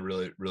I'm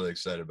really, really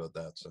excited about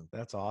that. So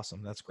That's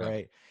awesome. That's yeah,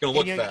 great. gonna And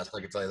look you, fast.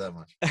 I can tell you that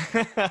much.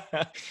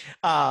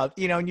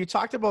 and you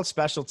talked about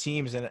special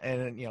teams, and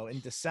in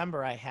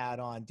December I had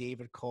on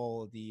David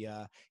Cole,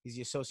 he's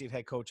the associate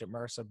head coach at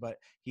Mercer, but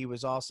he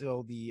was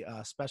also the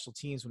special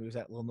teams when he was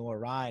at Lenoir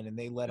Ryan, and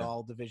they led Yeah.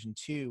 all Division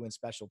II in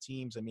special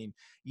teams. I mean,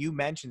 you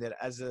mentioned it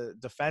as a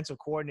defensive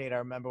coordinator. I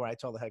remember when I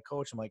told the head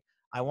coach, I'm like,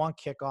 I want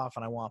kickoff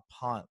and I want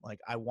punt.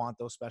 Like, I want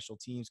those special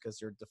teams because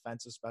they're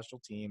defensive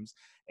special teams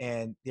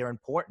and they're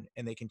important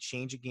and they can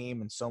change a game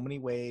in so many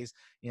ways.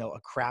 A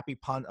crappy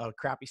punt, a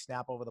crappy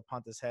snap over the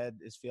punter's head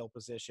is field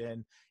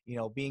position.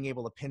 Being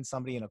able to pin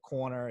somebody in a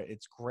corner,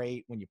 it's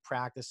great when you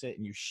practice it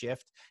and you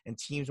shift, and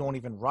teams won't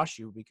even rush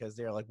you because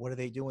they're like, what are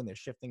they doing? They're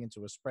shifting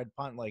into a spread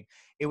punt. Like,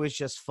 it was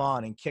just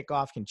fun, and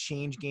kickoff can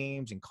change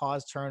games and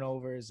cause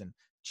turnovers and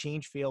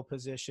change field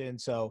position.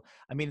 So,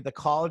 I mean, at the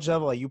college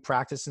level, are you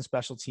practicing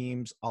special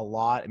teams a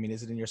lot? I mean,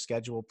 is it in your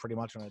schedule pretty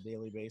much on a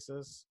daily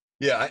basis?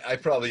 Yeah, I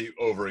probably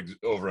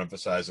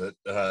overemphasize it,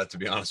 to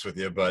be honest with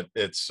you, but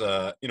it's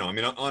I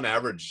mean, on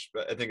average,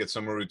 I think it's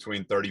somewhere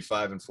between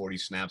 35 and 40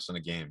 snaps in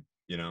a game.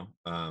 Yeah.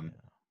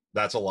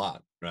 That's a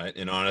lot, right?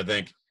 And I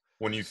think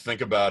when you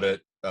think about it,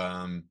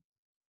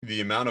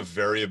 the amount of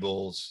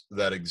variables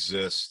that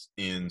exist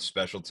in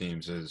special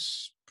teams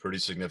is pretty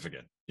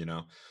significant.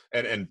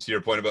 And to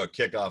your point about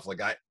kickoff,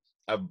 like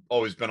I've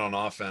always been on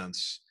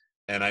offense,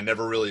 and I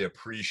never really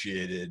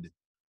appreciated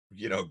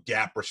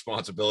gap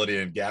responsibility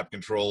and gap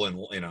control. And,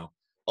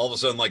 all of a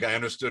sudden, like, I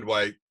understood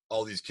why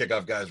all these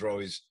kickoff guys were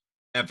always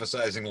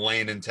emphasizing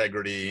lane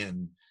integrity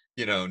and,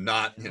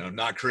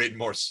 not creating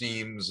more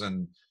seams.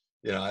 And,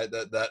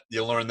 that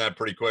you learn that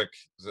pretty quick,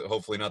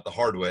 hopefully not the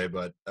hard way,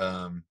 but,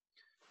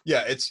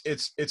 yeah,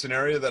 it's an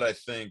area that I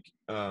think,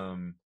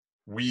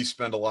 we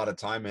spend a lot of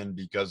time in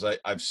because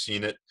I've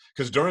seen it.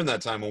 Because during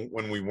that time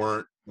when we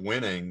weren't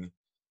winning,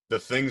 the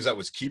things that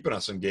was keeping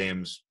us in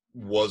games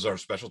was our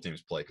special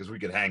teams play, because we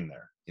could hang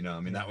there. I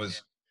mean, Yeah.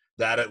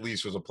 that at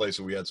least was a place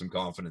that we had some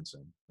confidence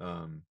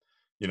in.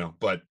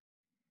 But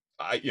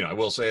I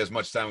will say, as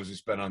much time as we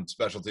spent on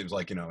special teams,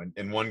 like,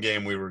 in one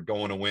game we were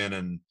going to win,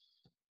 and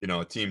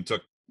a team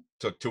took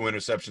 2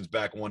 interceptions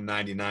back,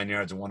 199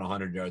 yards and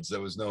 100 yards.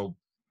 There was no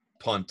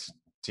punt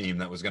team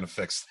that was going to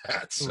fix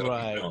that. So,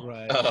 Right.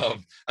 Right. I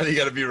think you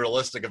got to be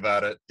realistic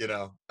about it.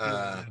 Yeah.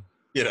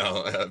 You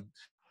know, uh,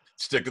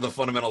 Stick to the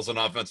fundamentals on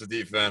offensive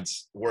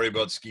defense, worry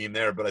about scheme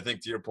there. But I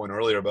think, to your point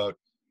earlier about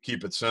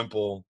keep it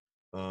simple,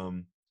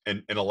 and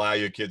allow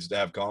your kids to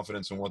have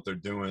confidence in what they're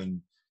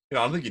doing. I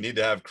don't think you need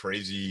to have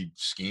crazy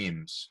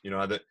schemes.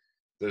 That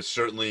there's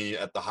certainly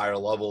at the higher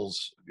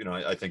levels,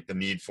 I think the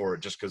need for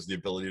it, just because the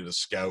ability to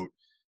scout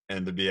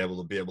and to be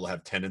able to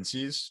have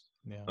tendencies.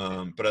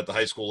 Yeah. But at the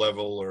high school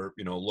level, or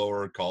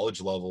lower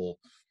college level,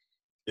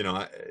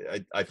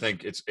 I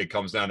think it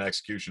comes down to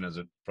execution, as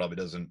it probably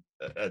doesn't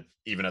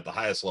even at the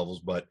highest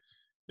levels. But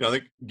I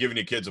think giving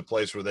your kids a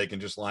place where they can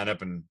just line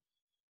up and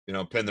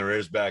pin their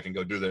ears back and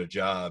go do their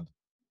job.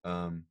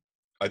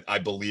 I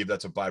believe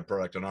that's a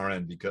byproduct on our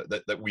end, because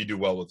that we do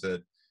well with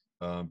it,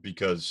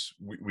 because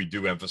we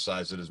do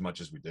emphasize it as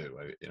much as we do.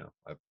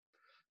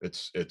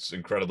 It's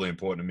incredibly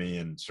important to me,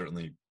 and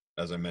certainly,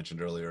 as I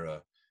mentioned earlier,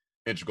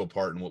 integral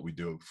part in what we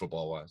do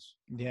football wise.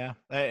 Yeah,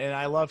 and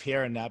I love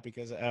hearing that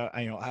because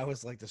I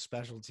was like the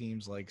special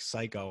teams like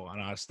psycho on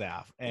our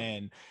staff,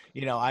 and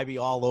I'd be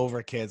all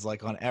over kids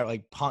like on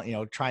like punt,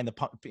 trying to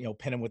punt,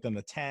 pin them within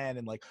the 10,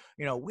 and like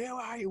where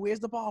are you? Where's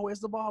the ball? Where's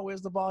the ball?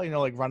 Where's the ball?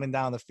 Like running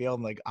down the field,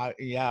 and like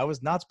I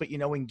was nuts. But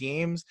in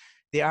games,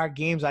 there are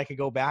games I could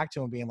go back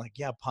to and being like,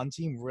 yeah, punt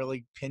team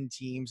really pinned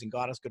teams and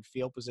got us good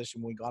field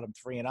position when we got them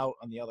 3-and-out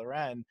on the other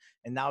end,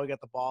 and now we got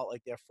the ball at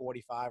like their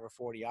 45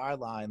 or 40-yard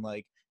line,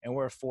 like, and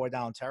we're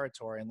 4-down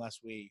territory unless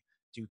we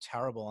do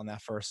terrible in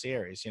that first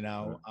series,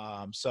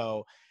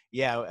 So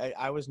yeah,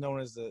 I was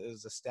known as the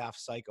staff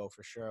psycho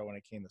for sure when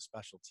it came to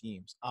special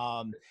teams.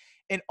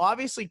 And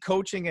obviously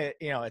coaching at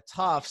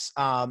Tufts,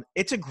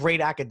 it's a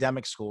great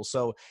academic school.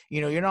 So,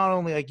 you're not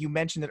only, like you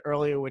mentioned it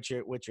earlier with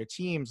your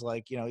teams,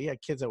 like, you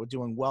had kids that were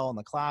doing well in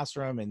the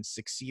classroom and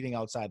succeeding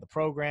outside the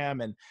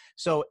program. And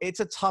so it's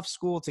a tough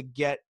school to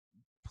get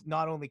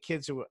not only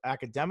kids who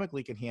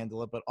academically can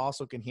handle it, but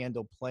also can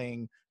handle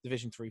playing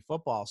Division III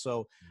football.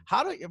 So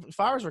as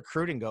far as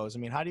recruiting goes, I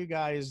mean, how do you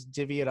guys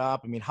divvy it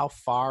up? I mean, how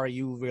far are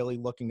you really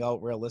looking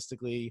out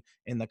realistically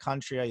in the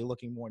country? Are you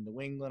looking more in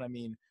New England? I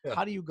mean, Yeah.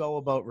 How do you go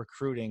about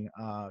recruiting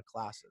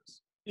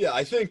classes? Yeah,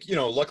 I think,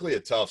 luckily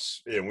at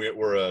Tufts,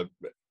 we're a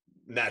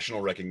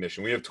national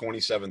recognition. We have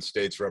 27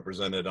 states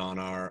represented in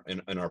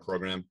our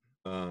program.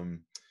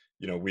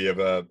 We have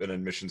an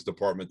admissions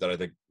department that I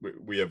think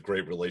we have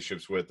great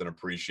relationships with, and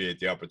appreciate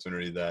the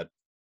opportunity that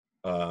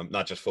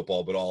not just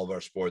football, but all of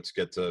our sports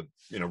get to,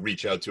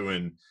 reach out to,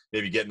 and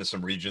maybe get into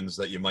some regions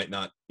that you might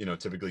not,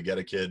 typically get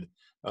a kid.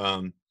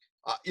 I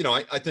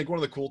think one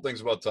of the cool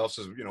things about Tufts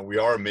is, we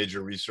are a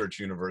major research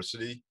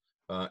university,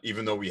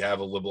 even though we have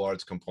a liberal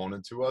arts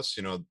component to us.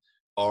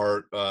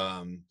 Our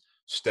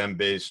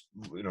STEM-based,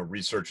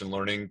 research and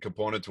learning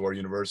component to our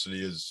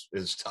university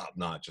is top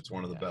notch. It's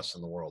one of the best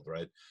in the world,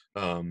 right?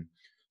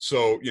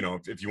 So,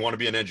 if you want to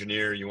be an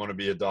engineer, you want to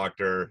be a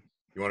doctor,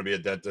 you want to be a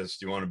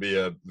dentist, you want to be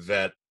a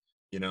vet,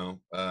 you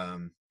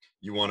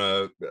want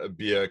to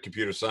be a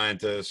computer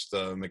scientist,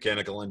 a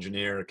mechanical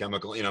engineer, a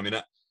chemical,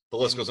 the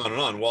list goes on and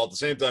on. While at the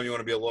same time, you want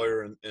to be a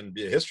lawyer and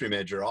be a history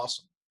major,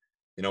 awesome.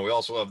 We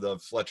also have the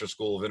Fletcher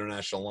School of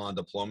International Law and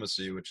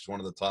Diplomacy, which is one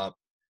of the top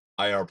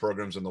IR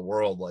programs in the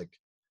world. Like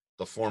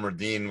the former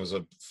dean was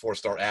a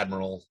 4-star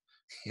admiral,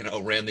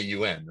 ran the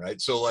UN,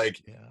 right? So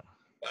like,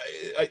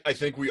 I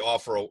think we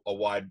offer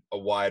a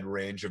wide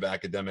range of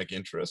academic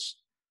interests,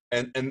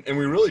 and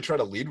we really try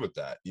to lead with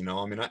that.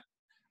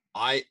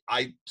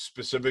 I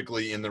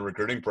specifically in the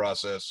recruiting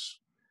process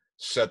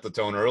set the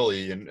tone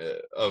early and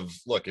of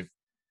look, if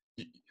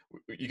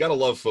you got to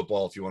love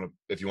football if you want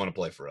to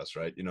play for us,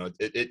 right?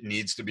 It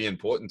needs to be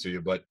important to you,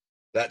 but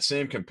that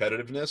same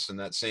competitiveness and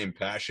that same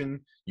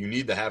passion you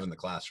need to have in the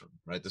classroom,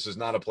 right? This is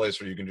not a place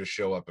where you can just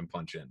show up and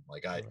punch in.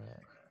 Like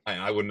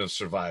I wouldn't have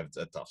survived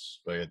at Tufts.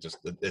 Like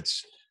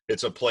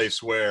it's a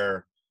place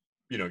where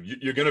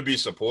you're going to be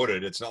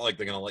supported. It's not like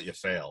they're going to let you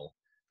fail,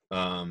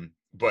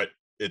 but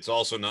it's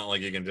also not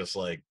like you can just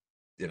like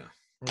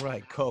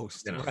right,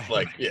 coast, right.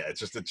 Like it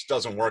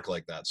doesn't work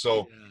like that.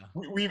 So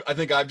I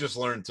think I've just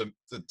learned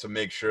to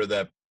make sure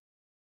that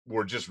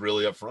we're just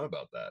really upfront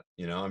about that.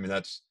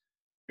 That's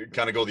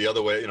kind of go the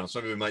other way.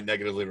 Some people might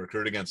negatively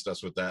recruit against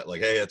us with that,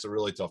 like, hey, it's a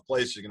really tough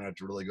place, you're gonna have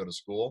to really go to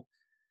school.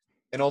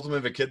 And ultimately,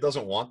 if a kid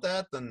doesn't want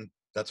that, then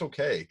that's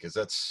okay, because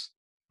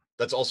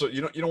that's also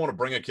you don't want to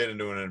bring a kid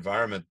into an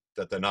environment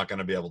that they're not going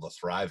to be able to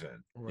thrive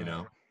in.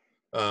 Right.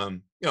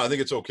 I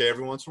think it's okay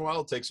every once in a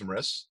while to take some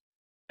risks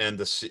and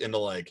to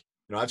like,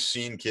 I've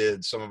seen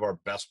kids, some of our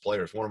best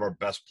players, one of our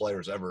best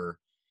players ever,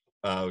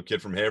 a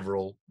kid from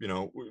Haverhill,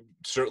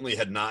 certainly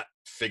had not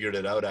figured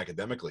it out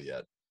academically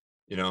yet,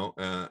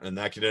 and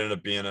that kid ended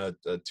up being a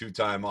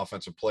 2-time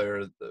offensive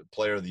player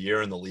of the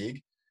year in the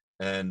league,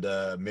 and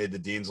made the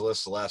dean's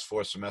list the last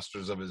 4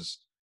 semesters of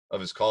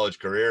his college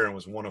career, and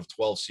was one of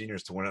 12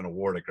 seniors to win an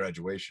award at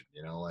graduation.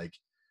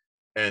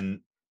 And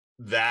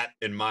that,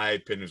 in my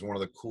opinion, is one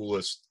of the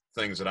coolest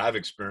things that I've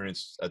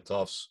experienced at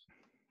Tufts.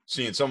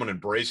 Seeing someone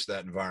embrace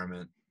that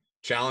environment,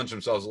 challenge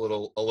themselves a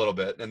little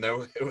bit, and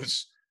it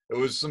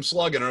was some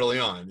slugging early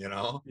on,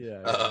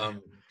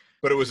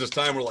 but it was this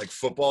time where like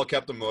football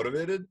kept him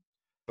motivated,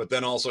 but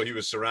then also he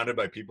was surrounded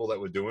by people that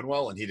were doing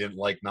well, and he didn't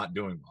like not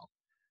doing well,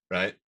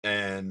 right?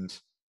 And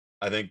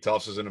I think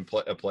Tufts is in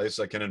a place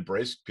that can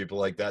embrace people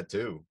like that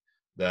too,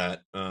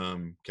 that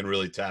can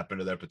really tap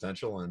into their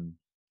potential, and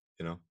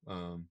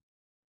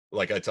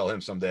like I tell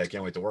him, someday I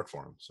can't wait to work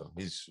for him. So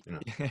he's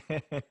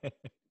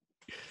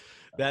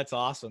That's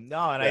awesome.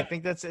 No, and I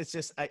think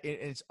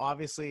it's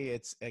obviously,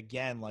 it's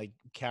again, like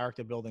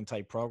character building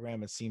type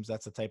program. It seems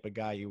that's the type of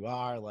guy you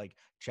are, like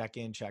check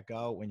in, check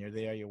out. When you're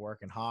there, you're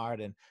working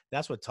hard. And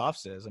that's what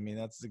Tufts is. I mean,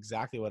 that's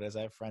exactly what it is.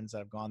 I have friends that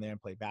have gone there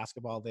and played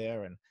basketball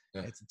there, and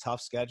it's a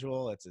tough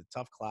schedule. It's a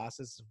tough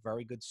classes. It's a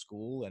very good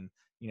school. And,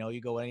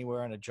 you go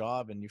anywhere on a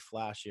job and you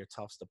flash your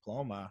Tufts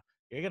diploma,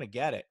 you're going to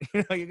get it.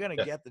 You're going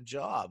to get the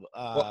job.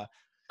 Well,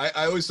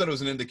 I always thought it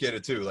was an indicator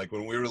too. Like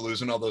when we were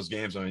losing all those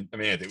games, I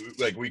mean,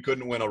 like we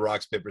couldn't win a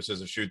rocks, paper,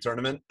 scissors, shoot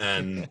tournament,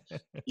 and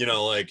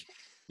like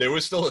there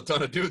was still a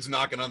ton of dudes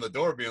knocking on the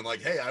door, being like,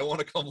 "Hey, I want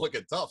to come look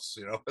at Tufts,"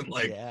 and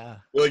like,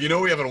 well,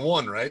 we haven't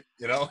won, right?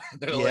 They're like,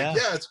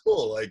 "Yeah, it's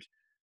cool." Like,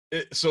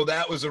 so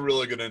that was a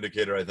really good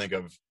indicator, I think,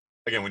 of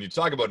again when you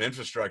talk about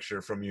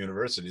infrastructure from a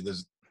university,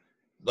 there's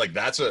like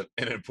that's an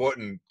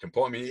important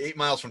component. I mean, 8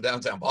 miles from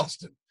downtown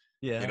Boston,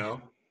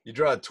 you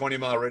draw a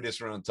 20-mile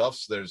radius around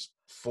Tufts, there's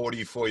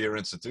 44-year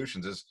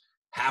institutions. There's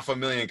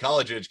 500,000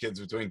 college-age kids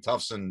between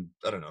Tufts and,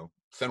 I don't know,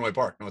 Fenway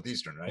Park,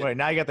 Northeastern, right? Right,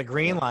 now you got the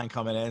Green Line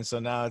coming in, so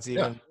now it's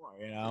even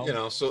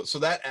more, So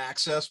that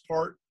access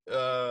part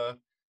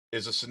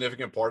is a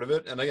significant part of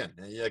it. And again,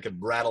 I could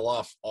rattle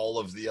off all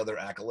of the other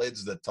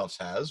accolades that Tufts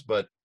has,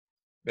 but,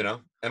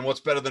 and what's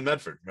better than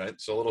Medford, right?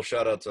 So a little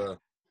shout out to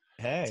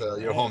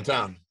your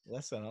hometown.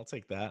 Listen, I'll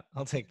take that.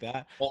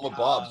 Home of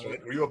Bob's,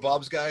 right? Were you a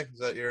Bob's guy? Is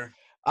that your...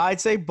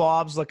 I'd say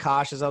Bob's,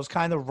 Lacosh's. I was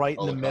kind of right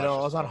in the middle.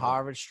 I was on okay.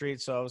 Harvard Street,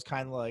 so I was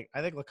kind of like,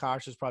 I think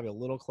Lacosh is probably a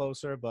little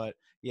closer, but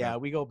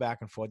we go back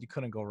and forth. You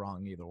couldn't go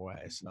wrong either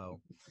way. So,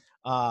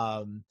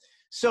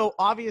 so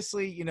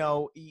obviously,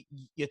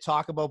 you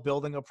talk about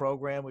building a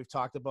program. We've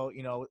talked about,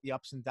 the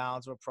ups and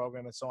downs of a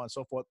program and so on and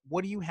so forth.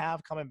 What do you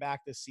have coming back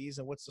this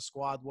season? What's the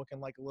squad looking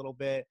like a little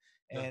bit?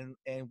 And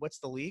what's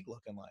the league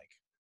looking like?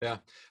 Yeah.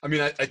 I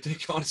mean, I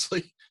think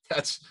honestly,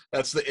 that's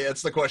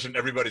the question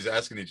everybody's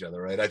asking each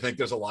other, right? I think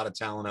there's a lot of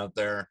talent out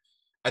there.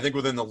 I think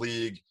within the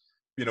league,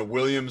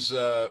 Williams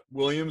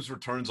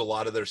returns a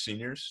lot of their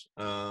seniors.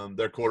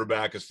 Their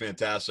quarterback is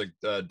fantastic.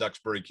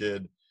 Duxbury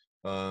kid.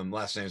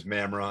 Last name is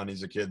Mamron.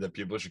 He's a kid that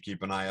people should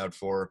keep an eye out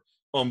for.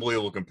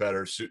 Unbelievable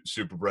competitor,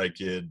 super bright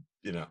kid,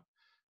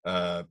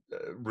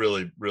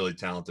 really, really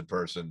talented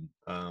person.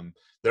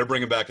 They're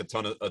bringing back a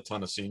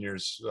ton of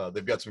seniors.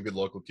 They've got some good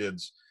local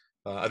kids.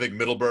 I think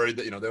Middlebury,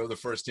 they were the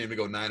first team to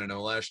go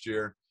 9-0 last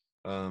year.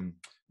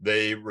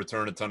 They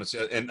return a ton of,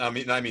 and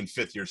I mean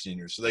fifth year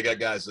seniors. So they got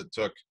guys that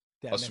took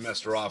a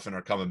semester off and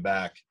are coming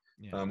back,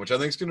 which I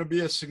think is going to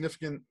be a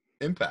significant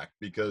impact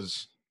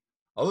because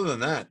other than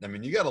that, I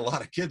mean, you got a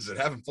lot of kids that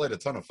haven't played a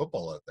ton of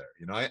football out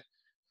there.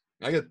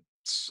 I get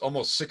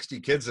almost 60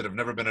 kids that have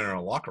never been in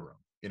a locker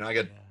room. I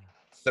get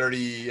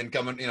 30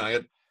 incoming, I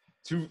get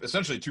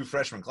essentially two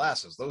freshman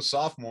classes. Those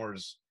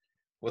sophomores,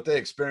 what they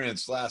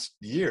experienced last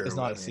year It's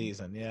not a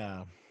season.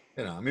 Yeah.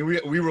 I mean,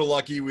 we were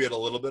lucky. We had a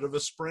little bit of a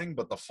spring,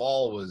 but the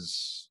fall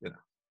was,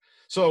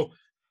 so,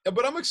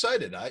 but I'm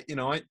excited. I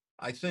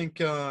think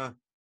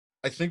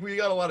we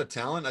got a lot of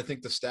talent. I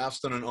think the staff's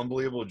done an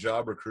unbelievable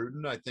job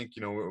recruiting. I think,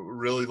 we're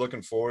really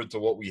looking forward to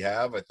what we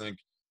have. I think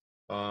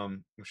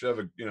we should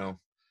have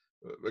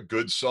a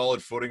good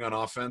solid footing on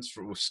offense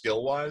with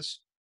skill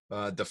wise.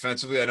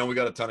 Defensively, I know we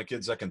got a ton of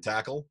kids that can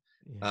tackle.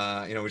 We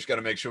just got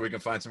to make sure we can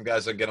find some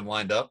guys that can get them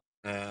lined up.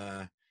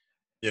 As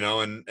I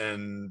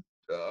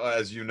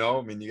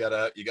mean, you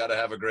gotta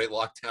have a great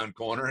lockdown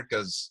corner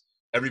because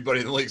everybody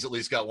in the league's at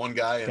least got one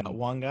guy. And, got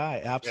one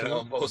guy,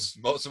 absolutely.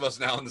 Most of us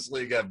now in this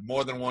league have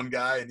more than one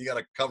guy, and you got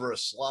to cover a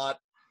slot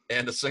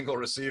and a single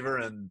receiver.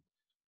 And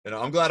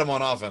I'm glad I'm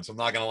on offense. I'm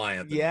not gonna lie,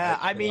 Anthony. Yeah,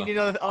 I mean,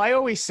 I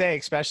always say,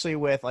 especially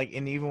with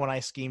and even when I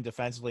schemed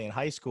defensively in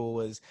high school,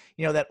 was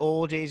that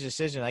old age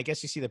decision. I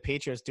guess you see the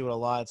Patriots do it a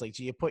lot. It's like,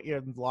 do you put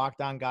your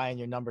lockdown guy in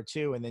your number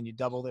 2, and then you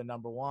double their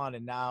number 1,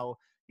 and now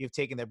you've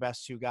taken their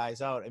best 2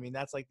 guys out. I mean,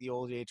 that's like the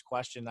old age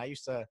question. I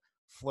used to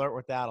flirt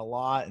with that a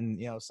lot,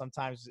 and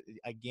sometimes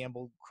I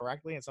gambled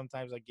correctly, and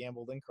sometimes I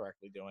gambled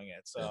incorrectly doing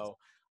it. So.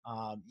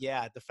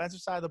 Defensive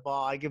side of the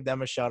ball, I give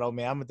them a shout out,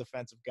 man. I'm a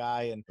defensive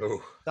guy, and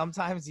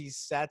sometimes these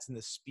sets and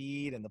the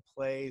speed and the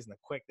plays and the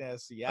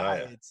quickness,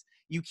 it's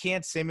you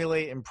can't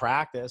simulate in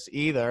practice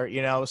either,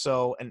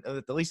 so, and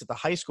at least at the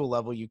high school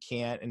level you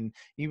can't, and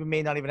you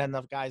may not even have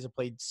enough guys that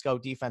played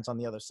scout defense on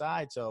the other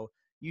side. So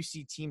you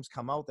see teams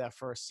come out that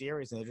first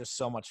series and they're just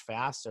so much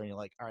faster, and you're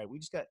like, all right,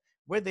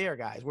 we're there,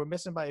 guys. We're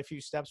missing by a few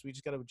steps. We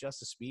just got to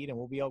adjust the speed and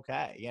we'll be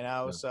okay,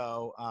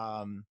 So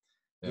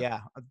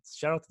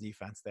shout out to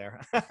defense there.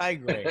 I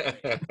agree.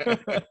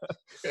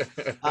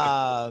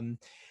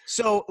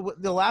 So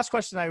the last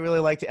question I really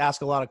like to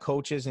ask a lot of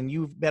coaches, and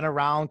you've been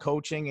around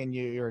coaching and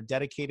you're a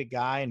dedicated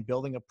guy and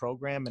building a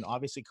program, and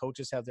obviously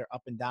coaches have their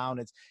up and down.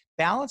 It's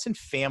balance and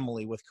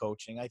family with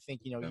coaching. I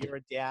think, you're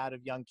a dad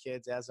of young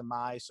kids, as am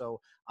I. So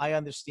I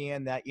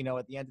understand that,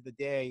 at the end of the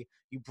day,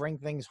 you bring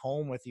things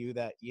home with you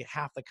that you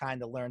have to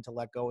kind of learn to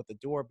let go at the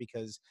door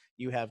because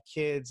you have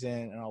kids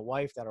and a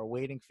wife that are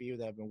waiting for you,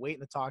 that have been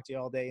waiting to talk to you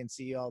all day and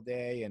see you all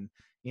day. And,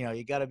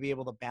 you got to be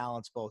able to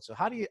balance both. So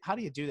how do you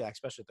do that,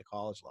 especially at the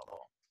college level?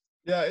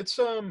 Yeah, it's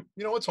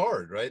it's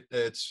hard, right?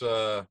 It's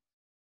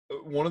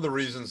one of the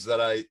reasons that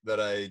I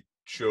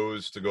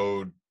chose to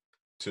go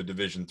to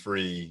Division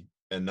III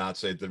and not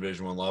say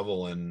Division I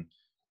level. And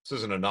this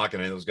isn't a knock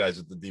on any of those guys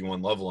at the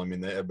D1 level. I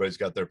mean, everybody's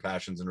got their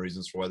passions and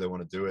reasons for why they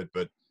want to do it.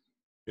 But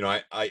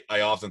I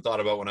often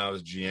thought about when I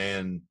was GA,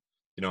 and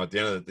at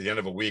the end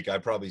of a week, I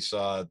probably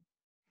saw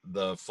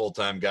the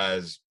full-time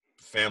guys'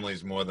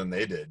 families more than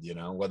they did.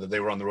 Whether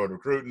they were on the road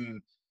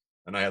recruiting,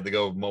 and I had to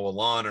go mow a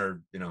lawn,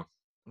 or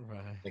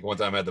Right. I think one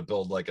time I had to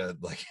build like a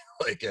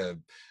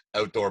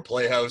outdoor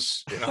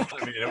playhouse, I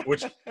mean,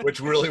 which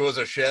really was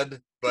a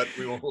shed, but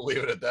we'll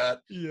leave it at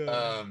that.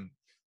 Yeah.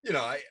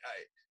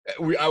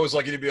 I was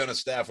lucky to be on a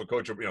staff with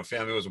Coach.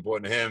 Family was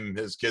important to him.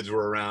 His kids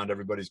were around.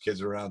 Everybody's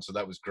kids were around, so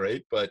that was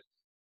great. But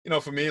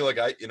for me,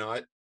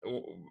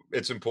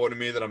 it's important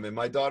to me that I'm in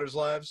my daughter's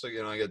lives. So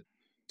I get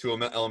 2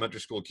 elementary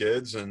school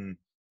kids, and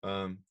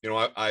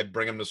I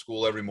bring them to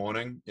school every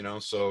morning.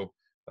 So.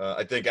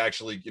 I think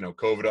actually,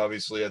 COVID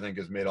obviously, I think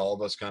has made all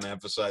of us kind of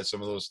emphasize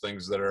some of those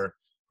things that are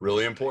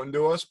really important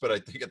to us. But I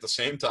think at the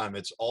same time,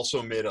 it's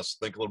also made us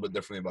think a little bit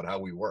differently about how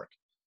we work.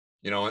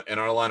 In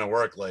our line of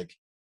work,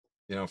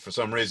 for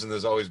some reason,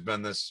 there's always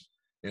been this,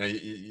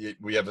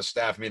 we have a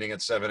staff meeting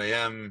at 7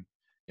 a.m.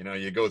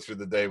 You go through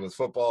the day with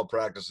football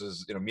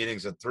practices,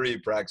 meetings at 3,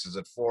 practices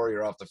at 4,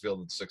 you're off the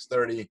field at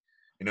 6:30.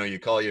 You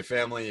call your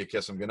family, you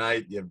kiss them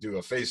goodnight, you do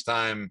a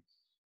FaceTime.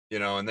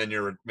 And then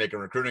you're making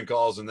recruiting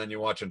calls, and then you're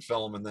watching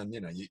film, and then,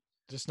 you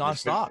just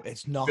nonstop.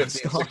 It's nonstop.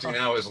 15, 16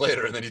 hours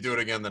later, and then you do it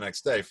again the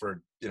next day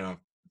for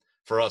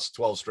us,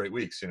 12 straight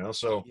weeks,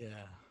 So,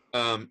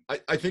 I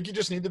think you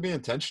just need to be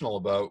intentional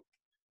about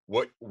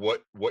what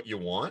you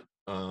want.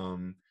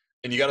 And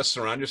you got to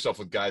surround yourself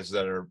with guys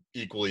that are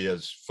equally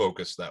as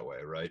focused that way.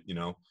 Right.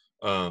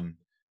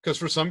 Because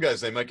for some guys,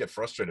 they might get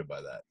frustrated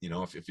by that.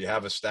 If you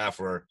have a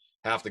staff where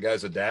half the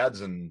guys are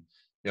dads and,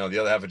 the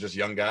other half are just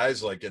young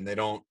guys,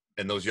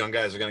 and those young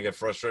guys are going to get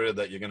frustrated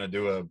that you're going to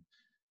do a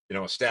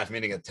staff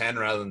meeting at 10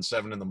 rather than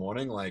 7 in the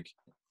morning.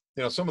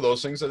 Some of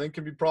those things I think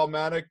can be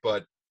problematic,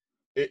 but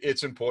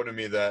it's important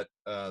to me that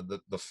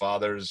the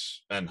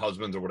fathers and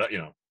husbands or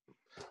whatever,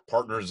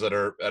 partners that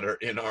are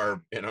in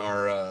our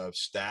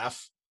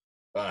staff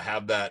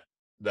have that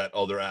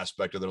other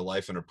aspect of their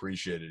life and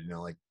appreciate it.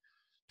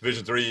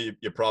 Division three,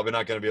 you're probably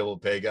not going to be able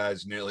to pay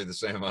guys nearly the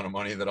same amount of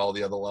money that all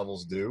the other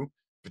levels do,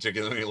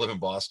 particularly when you live in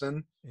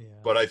Boston. Yeah.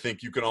 But I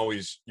think you can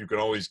always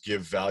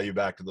give value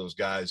back to those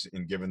guys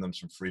in giving them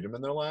some freedom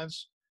in their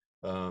lives.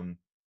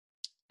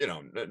 You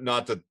know,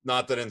 not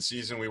that in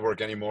season we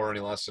work any more or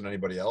any less than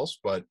anybody else,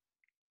 but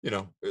you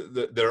know,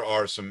 there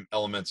are some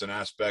elements and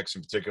aspects,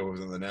 in particular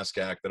within the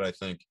NESCAC, that I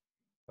think,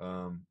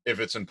 if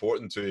it's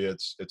important to you,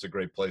 it's a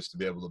great place to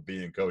be able to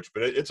be and coach.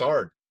 But it's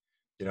hard,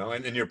 you know,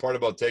 and your part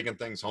about taking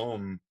things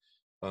home,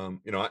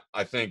 you know,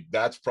 I think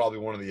that's probably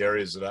one of the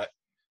areas that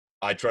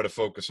I try to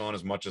focus on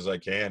as much as I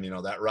can. You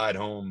know, that ride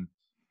home,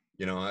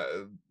 you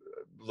know,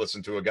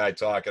 listen to a guy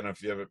talk. I don't know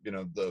if you ever, you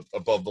know, the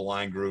Above the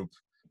Line group,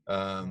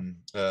 Urban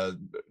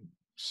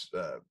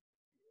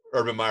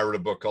Meyer wrote a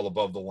book called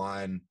Above the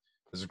Line.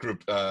 There's a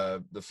group,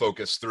 the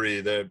Focus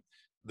 3.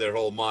 Their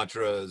whole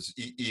mantra is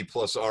E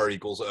plus R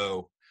equals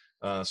O.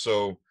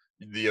 So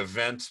the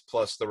event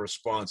plus the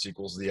response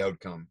equals the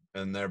outcome.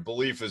 And their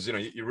belief is, you know,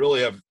 you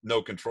really have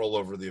no control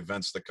over the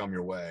events that come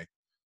your way.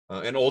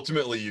 And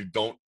ultimately, you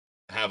don't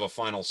have a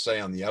final say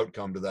on the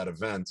outcome to that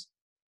event.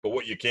 But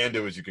what you can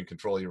do is you can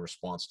control your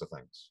response to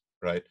things,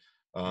 right?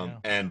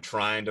 And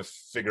trying to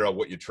figure out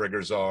what your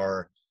triggers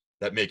are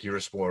that make you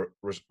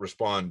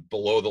respond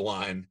below the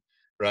line,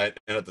 right?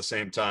 And at the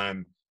same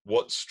time,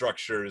 what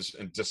structures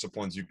and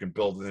disciplines you can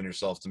build within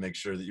yourself to make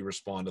sure that you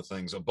respond to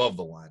things above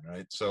the line,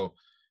 right? So,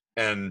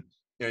 and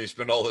you know, you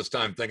spend all this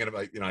time thinking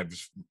about, you know, I'm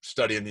just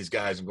studying these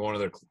guys and going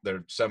to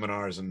their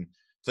seminars and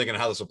thinking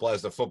how this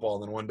applies to football.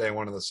 And then one day, in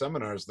one of the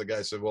seminars, the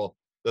guy said, "Well,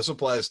 this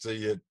applies to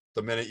you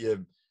the minute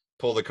you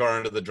pull the car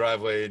into the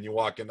driveway and you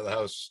walk into the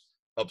house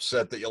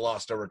upset that you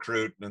lost a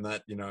recruit and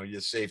that, you know,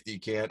 your safety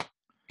can't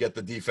get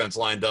the defense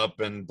lined up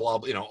and blah,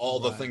 blah, you know, all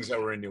the things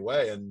that were in your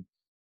way." And,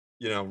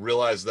 you know,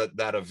 realize that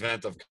that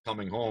event of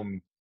coming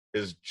home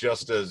is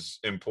just as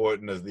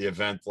important as the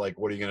event. Like,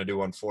 what are you going to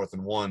do on 4th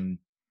and 1,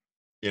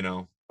 you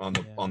know, on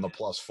the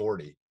plus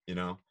 40, you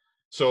know?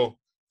 So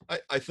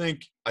I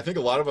think a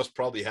lot of us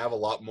probably have a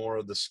lot more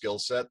of the skill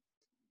set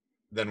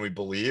than we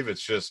believe.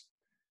 It's just,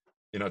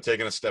 you know,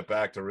 taking a step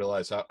back to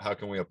realize how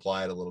can we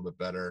apply it a little bit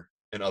better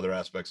in other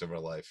aspects of our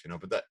life, you know.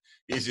 But that,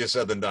 easier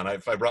said than done.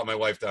 If I brought my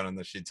wife down on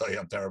this, she'd tell you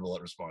I'm terrible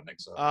at responding.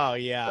 So Oh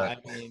yeah,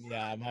 I mean,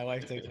 yeah, my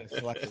wife takes a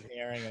selective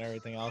hearing and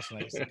everything else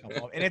when I used to come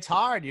home, and it's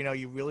hard, you know.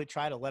 You really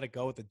try to let it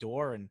go at the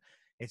door, and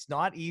it's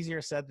not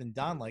easier said than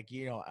done. Like,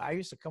 you know, I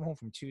used to come home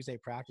from Tuesday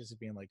practice and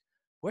being like,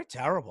 we're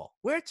terrible,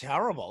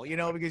 you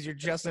know, because you're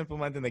just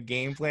implementing the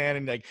game plan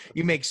and like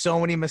you make so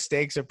many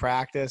mistakes at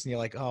practice and you're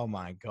like, oh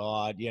my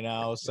God, you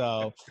know.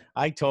 So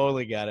I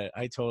totally get it.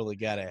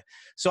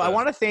 So I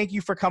want to thank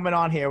you for coming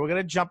on here. We're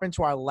going to jump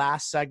into our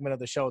last segment of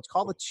the show. It's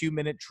called the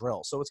 2-minute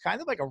drill. So it's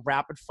kind of like a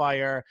rapid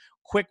fire,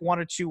 quick 1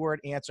 or 2 word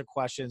answer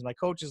questions. My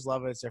coaches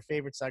love it. It's their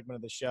favorite segment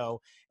of the show.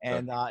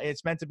 And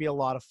it's meant to be a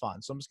lot of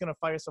fun. So I'm just going to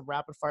fire some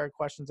rapid fire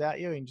questions at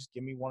you and just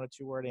give me 1 or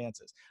 2 word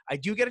answers. I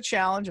do get a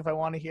challenge if I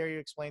want to hear you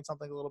explain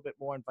something a little bit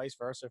more and vice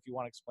versa. If you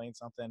want to explain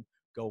something,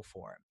 go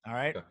for it. All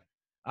right.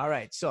 All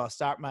right. So I'll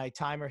start my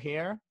timer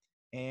here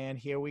and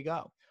here we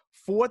go.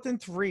 4th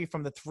and 3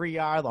 from the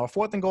 3-yard line, or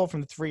 4th and goal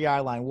from the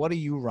 3-yard line. What are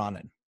you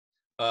running?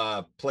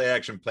 Play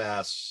action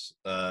pass,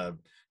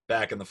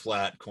 back in the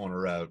flat,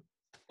 corner route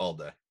all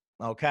day.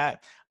 Okay.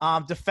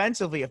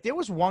 Defensively, if there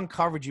was one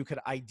coverage you could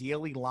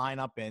ideally line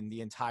up in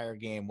the entire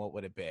game, what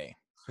would it be?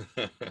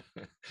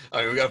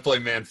 I mean, we got to play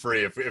man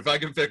free. If I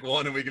can pick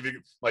one, and we can be,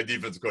 my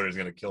defensive coordinator is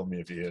going to kill me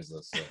if he hears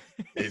this. So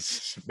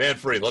he's man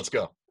free. Let's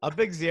go. A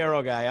big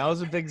zero guy. I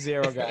was a big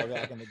zero guy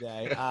back in the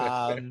day.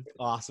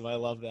 Awesome. I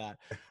love that.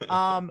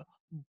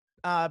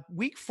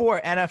 Week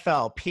 4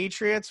 NFL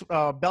Patriots,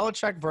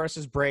 Belichick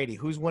versus Brady.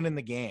 Who's winning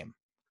the game?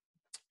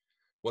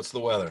 What's the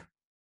weather?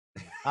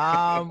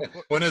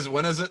 When is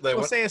it?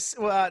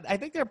 I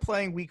think they're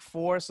playing week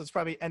 4, so it's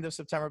probably end of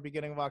September,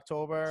 beginning of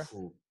October.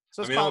 Ooh.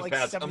 So it's probably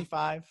like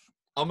 75.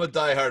 I'm a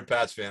diehard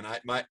Pats fan.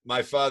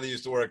 My father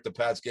used to work the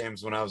Pats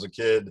games when I was a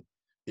kid.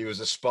 He was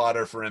a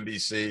spotter for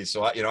NBC.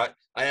 So I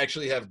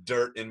actually have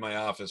dirt in my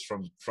office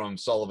from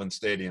Sullivan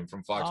Stadium,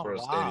 from Foxborough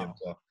Stadium.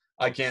 So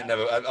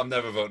I'm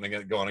never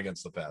going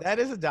against the Pats. That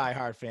is a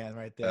diehard fan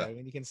right there. I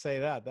mean, you can say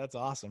that. That's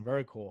awesome.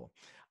 Very cool.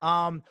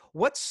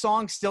 What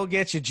song still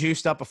gets you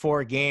juiced up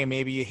before a game?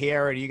 Maybe you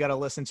hear it, or you got to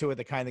listen to it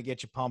to kind of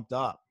get you pumped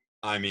up.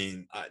 I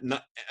mean,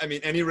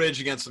 any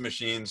Rage Against the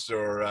Machines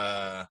or,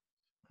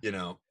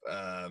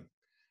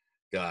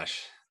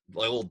 gosh,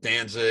 like a little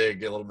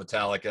Danzig, a little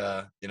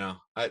Metallica. You know,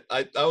 I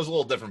was a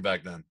little different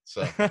back then.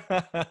 So,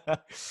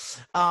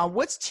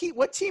 what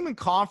team in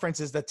conference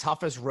is the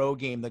toughest road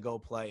game to go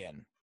play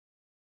in?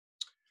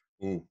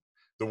 Ooh,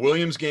 the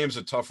Williams game's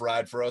a tough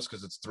ride for us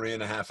because it's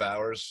 3.5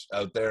 hours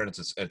out there, and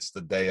it's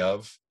the day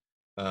of.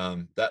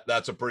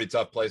 That's a pretty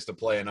tough place to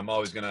play, and I'm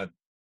always gonna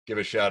give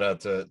a shout out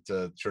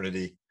to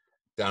Trinity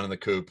down in the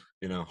coop.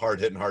 You know, hard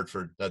hitting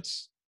Hartford.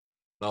 That's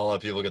not a lot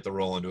of people get to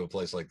roll into a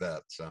place like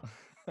that. So.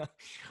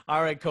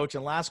 All right, Coach.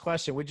 And last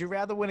question: would you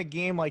rather win a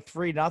game like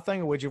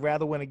 3-0, or would you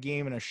rather win a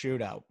game in a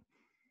shootout?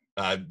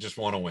 I just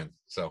want to win.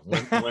 So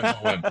wins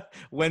a win.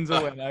 Wins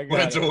a win. I got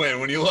Wins a it. win.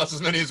 When you lost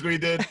as many as we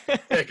did,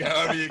 take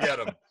however you get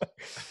them.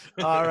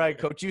 All right,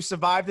 coach, you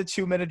survived the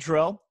 2-minute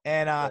drill.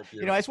 And, Thank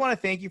you you. know, I just want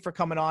to thank you for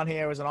coming on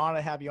here. It was an honor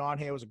to have you on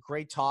here. It was a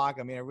great talk.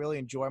 I mean, I really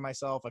enjoyed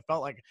myself. I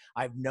felt like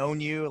I've known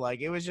you.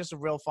 Like, it was just a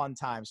real fun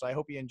time. So I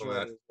hope you enjoyed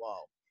it as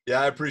well. Yeah,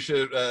 I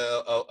appreciate it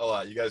a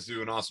lot. You guys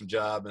do an awesome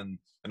job, and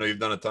I know you've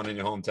done a ton in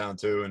your hometown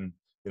too. And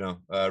you know,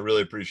 I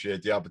really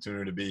appreciate the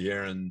opportunity to be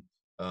here, and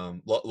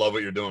love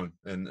what you're doing,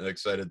 and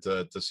excited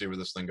to see where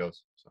this thing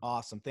goes. So.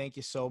 Awesome. Thank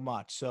you so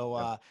much. So,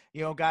 Yeah.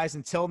 you know, guys,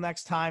 until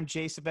next time,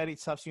 Jay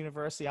Civetti, Tufts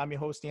University. I'm your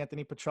host,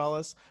 Anthony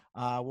Petrellis.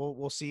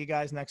 We'll see you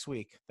guys next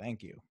week.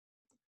 Thank you.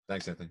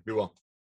 Thanks, Anthony. Be well.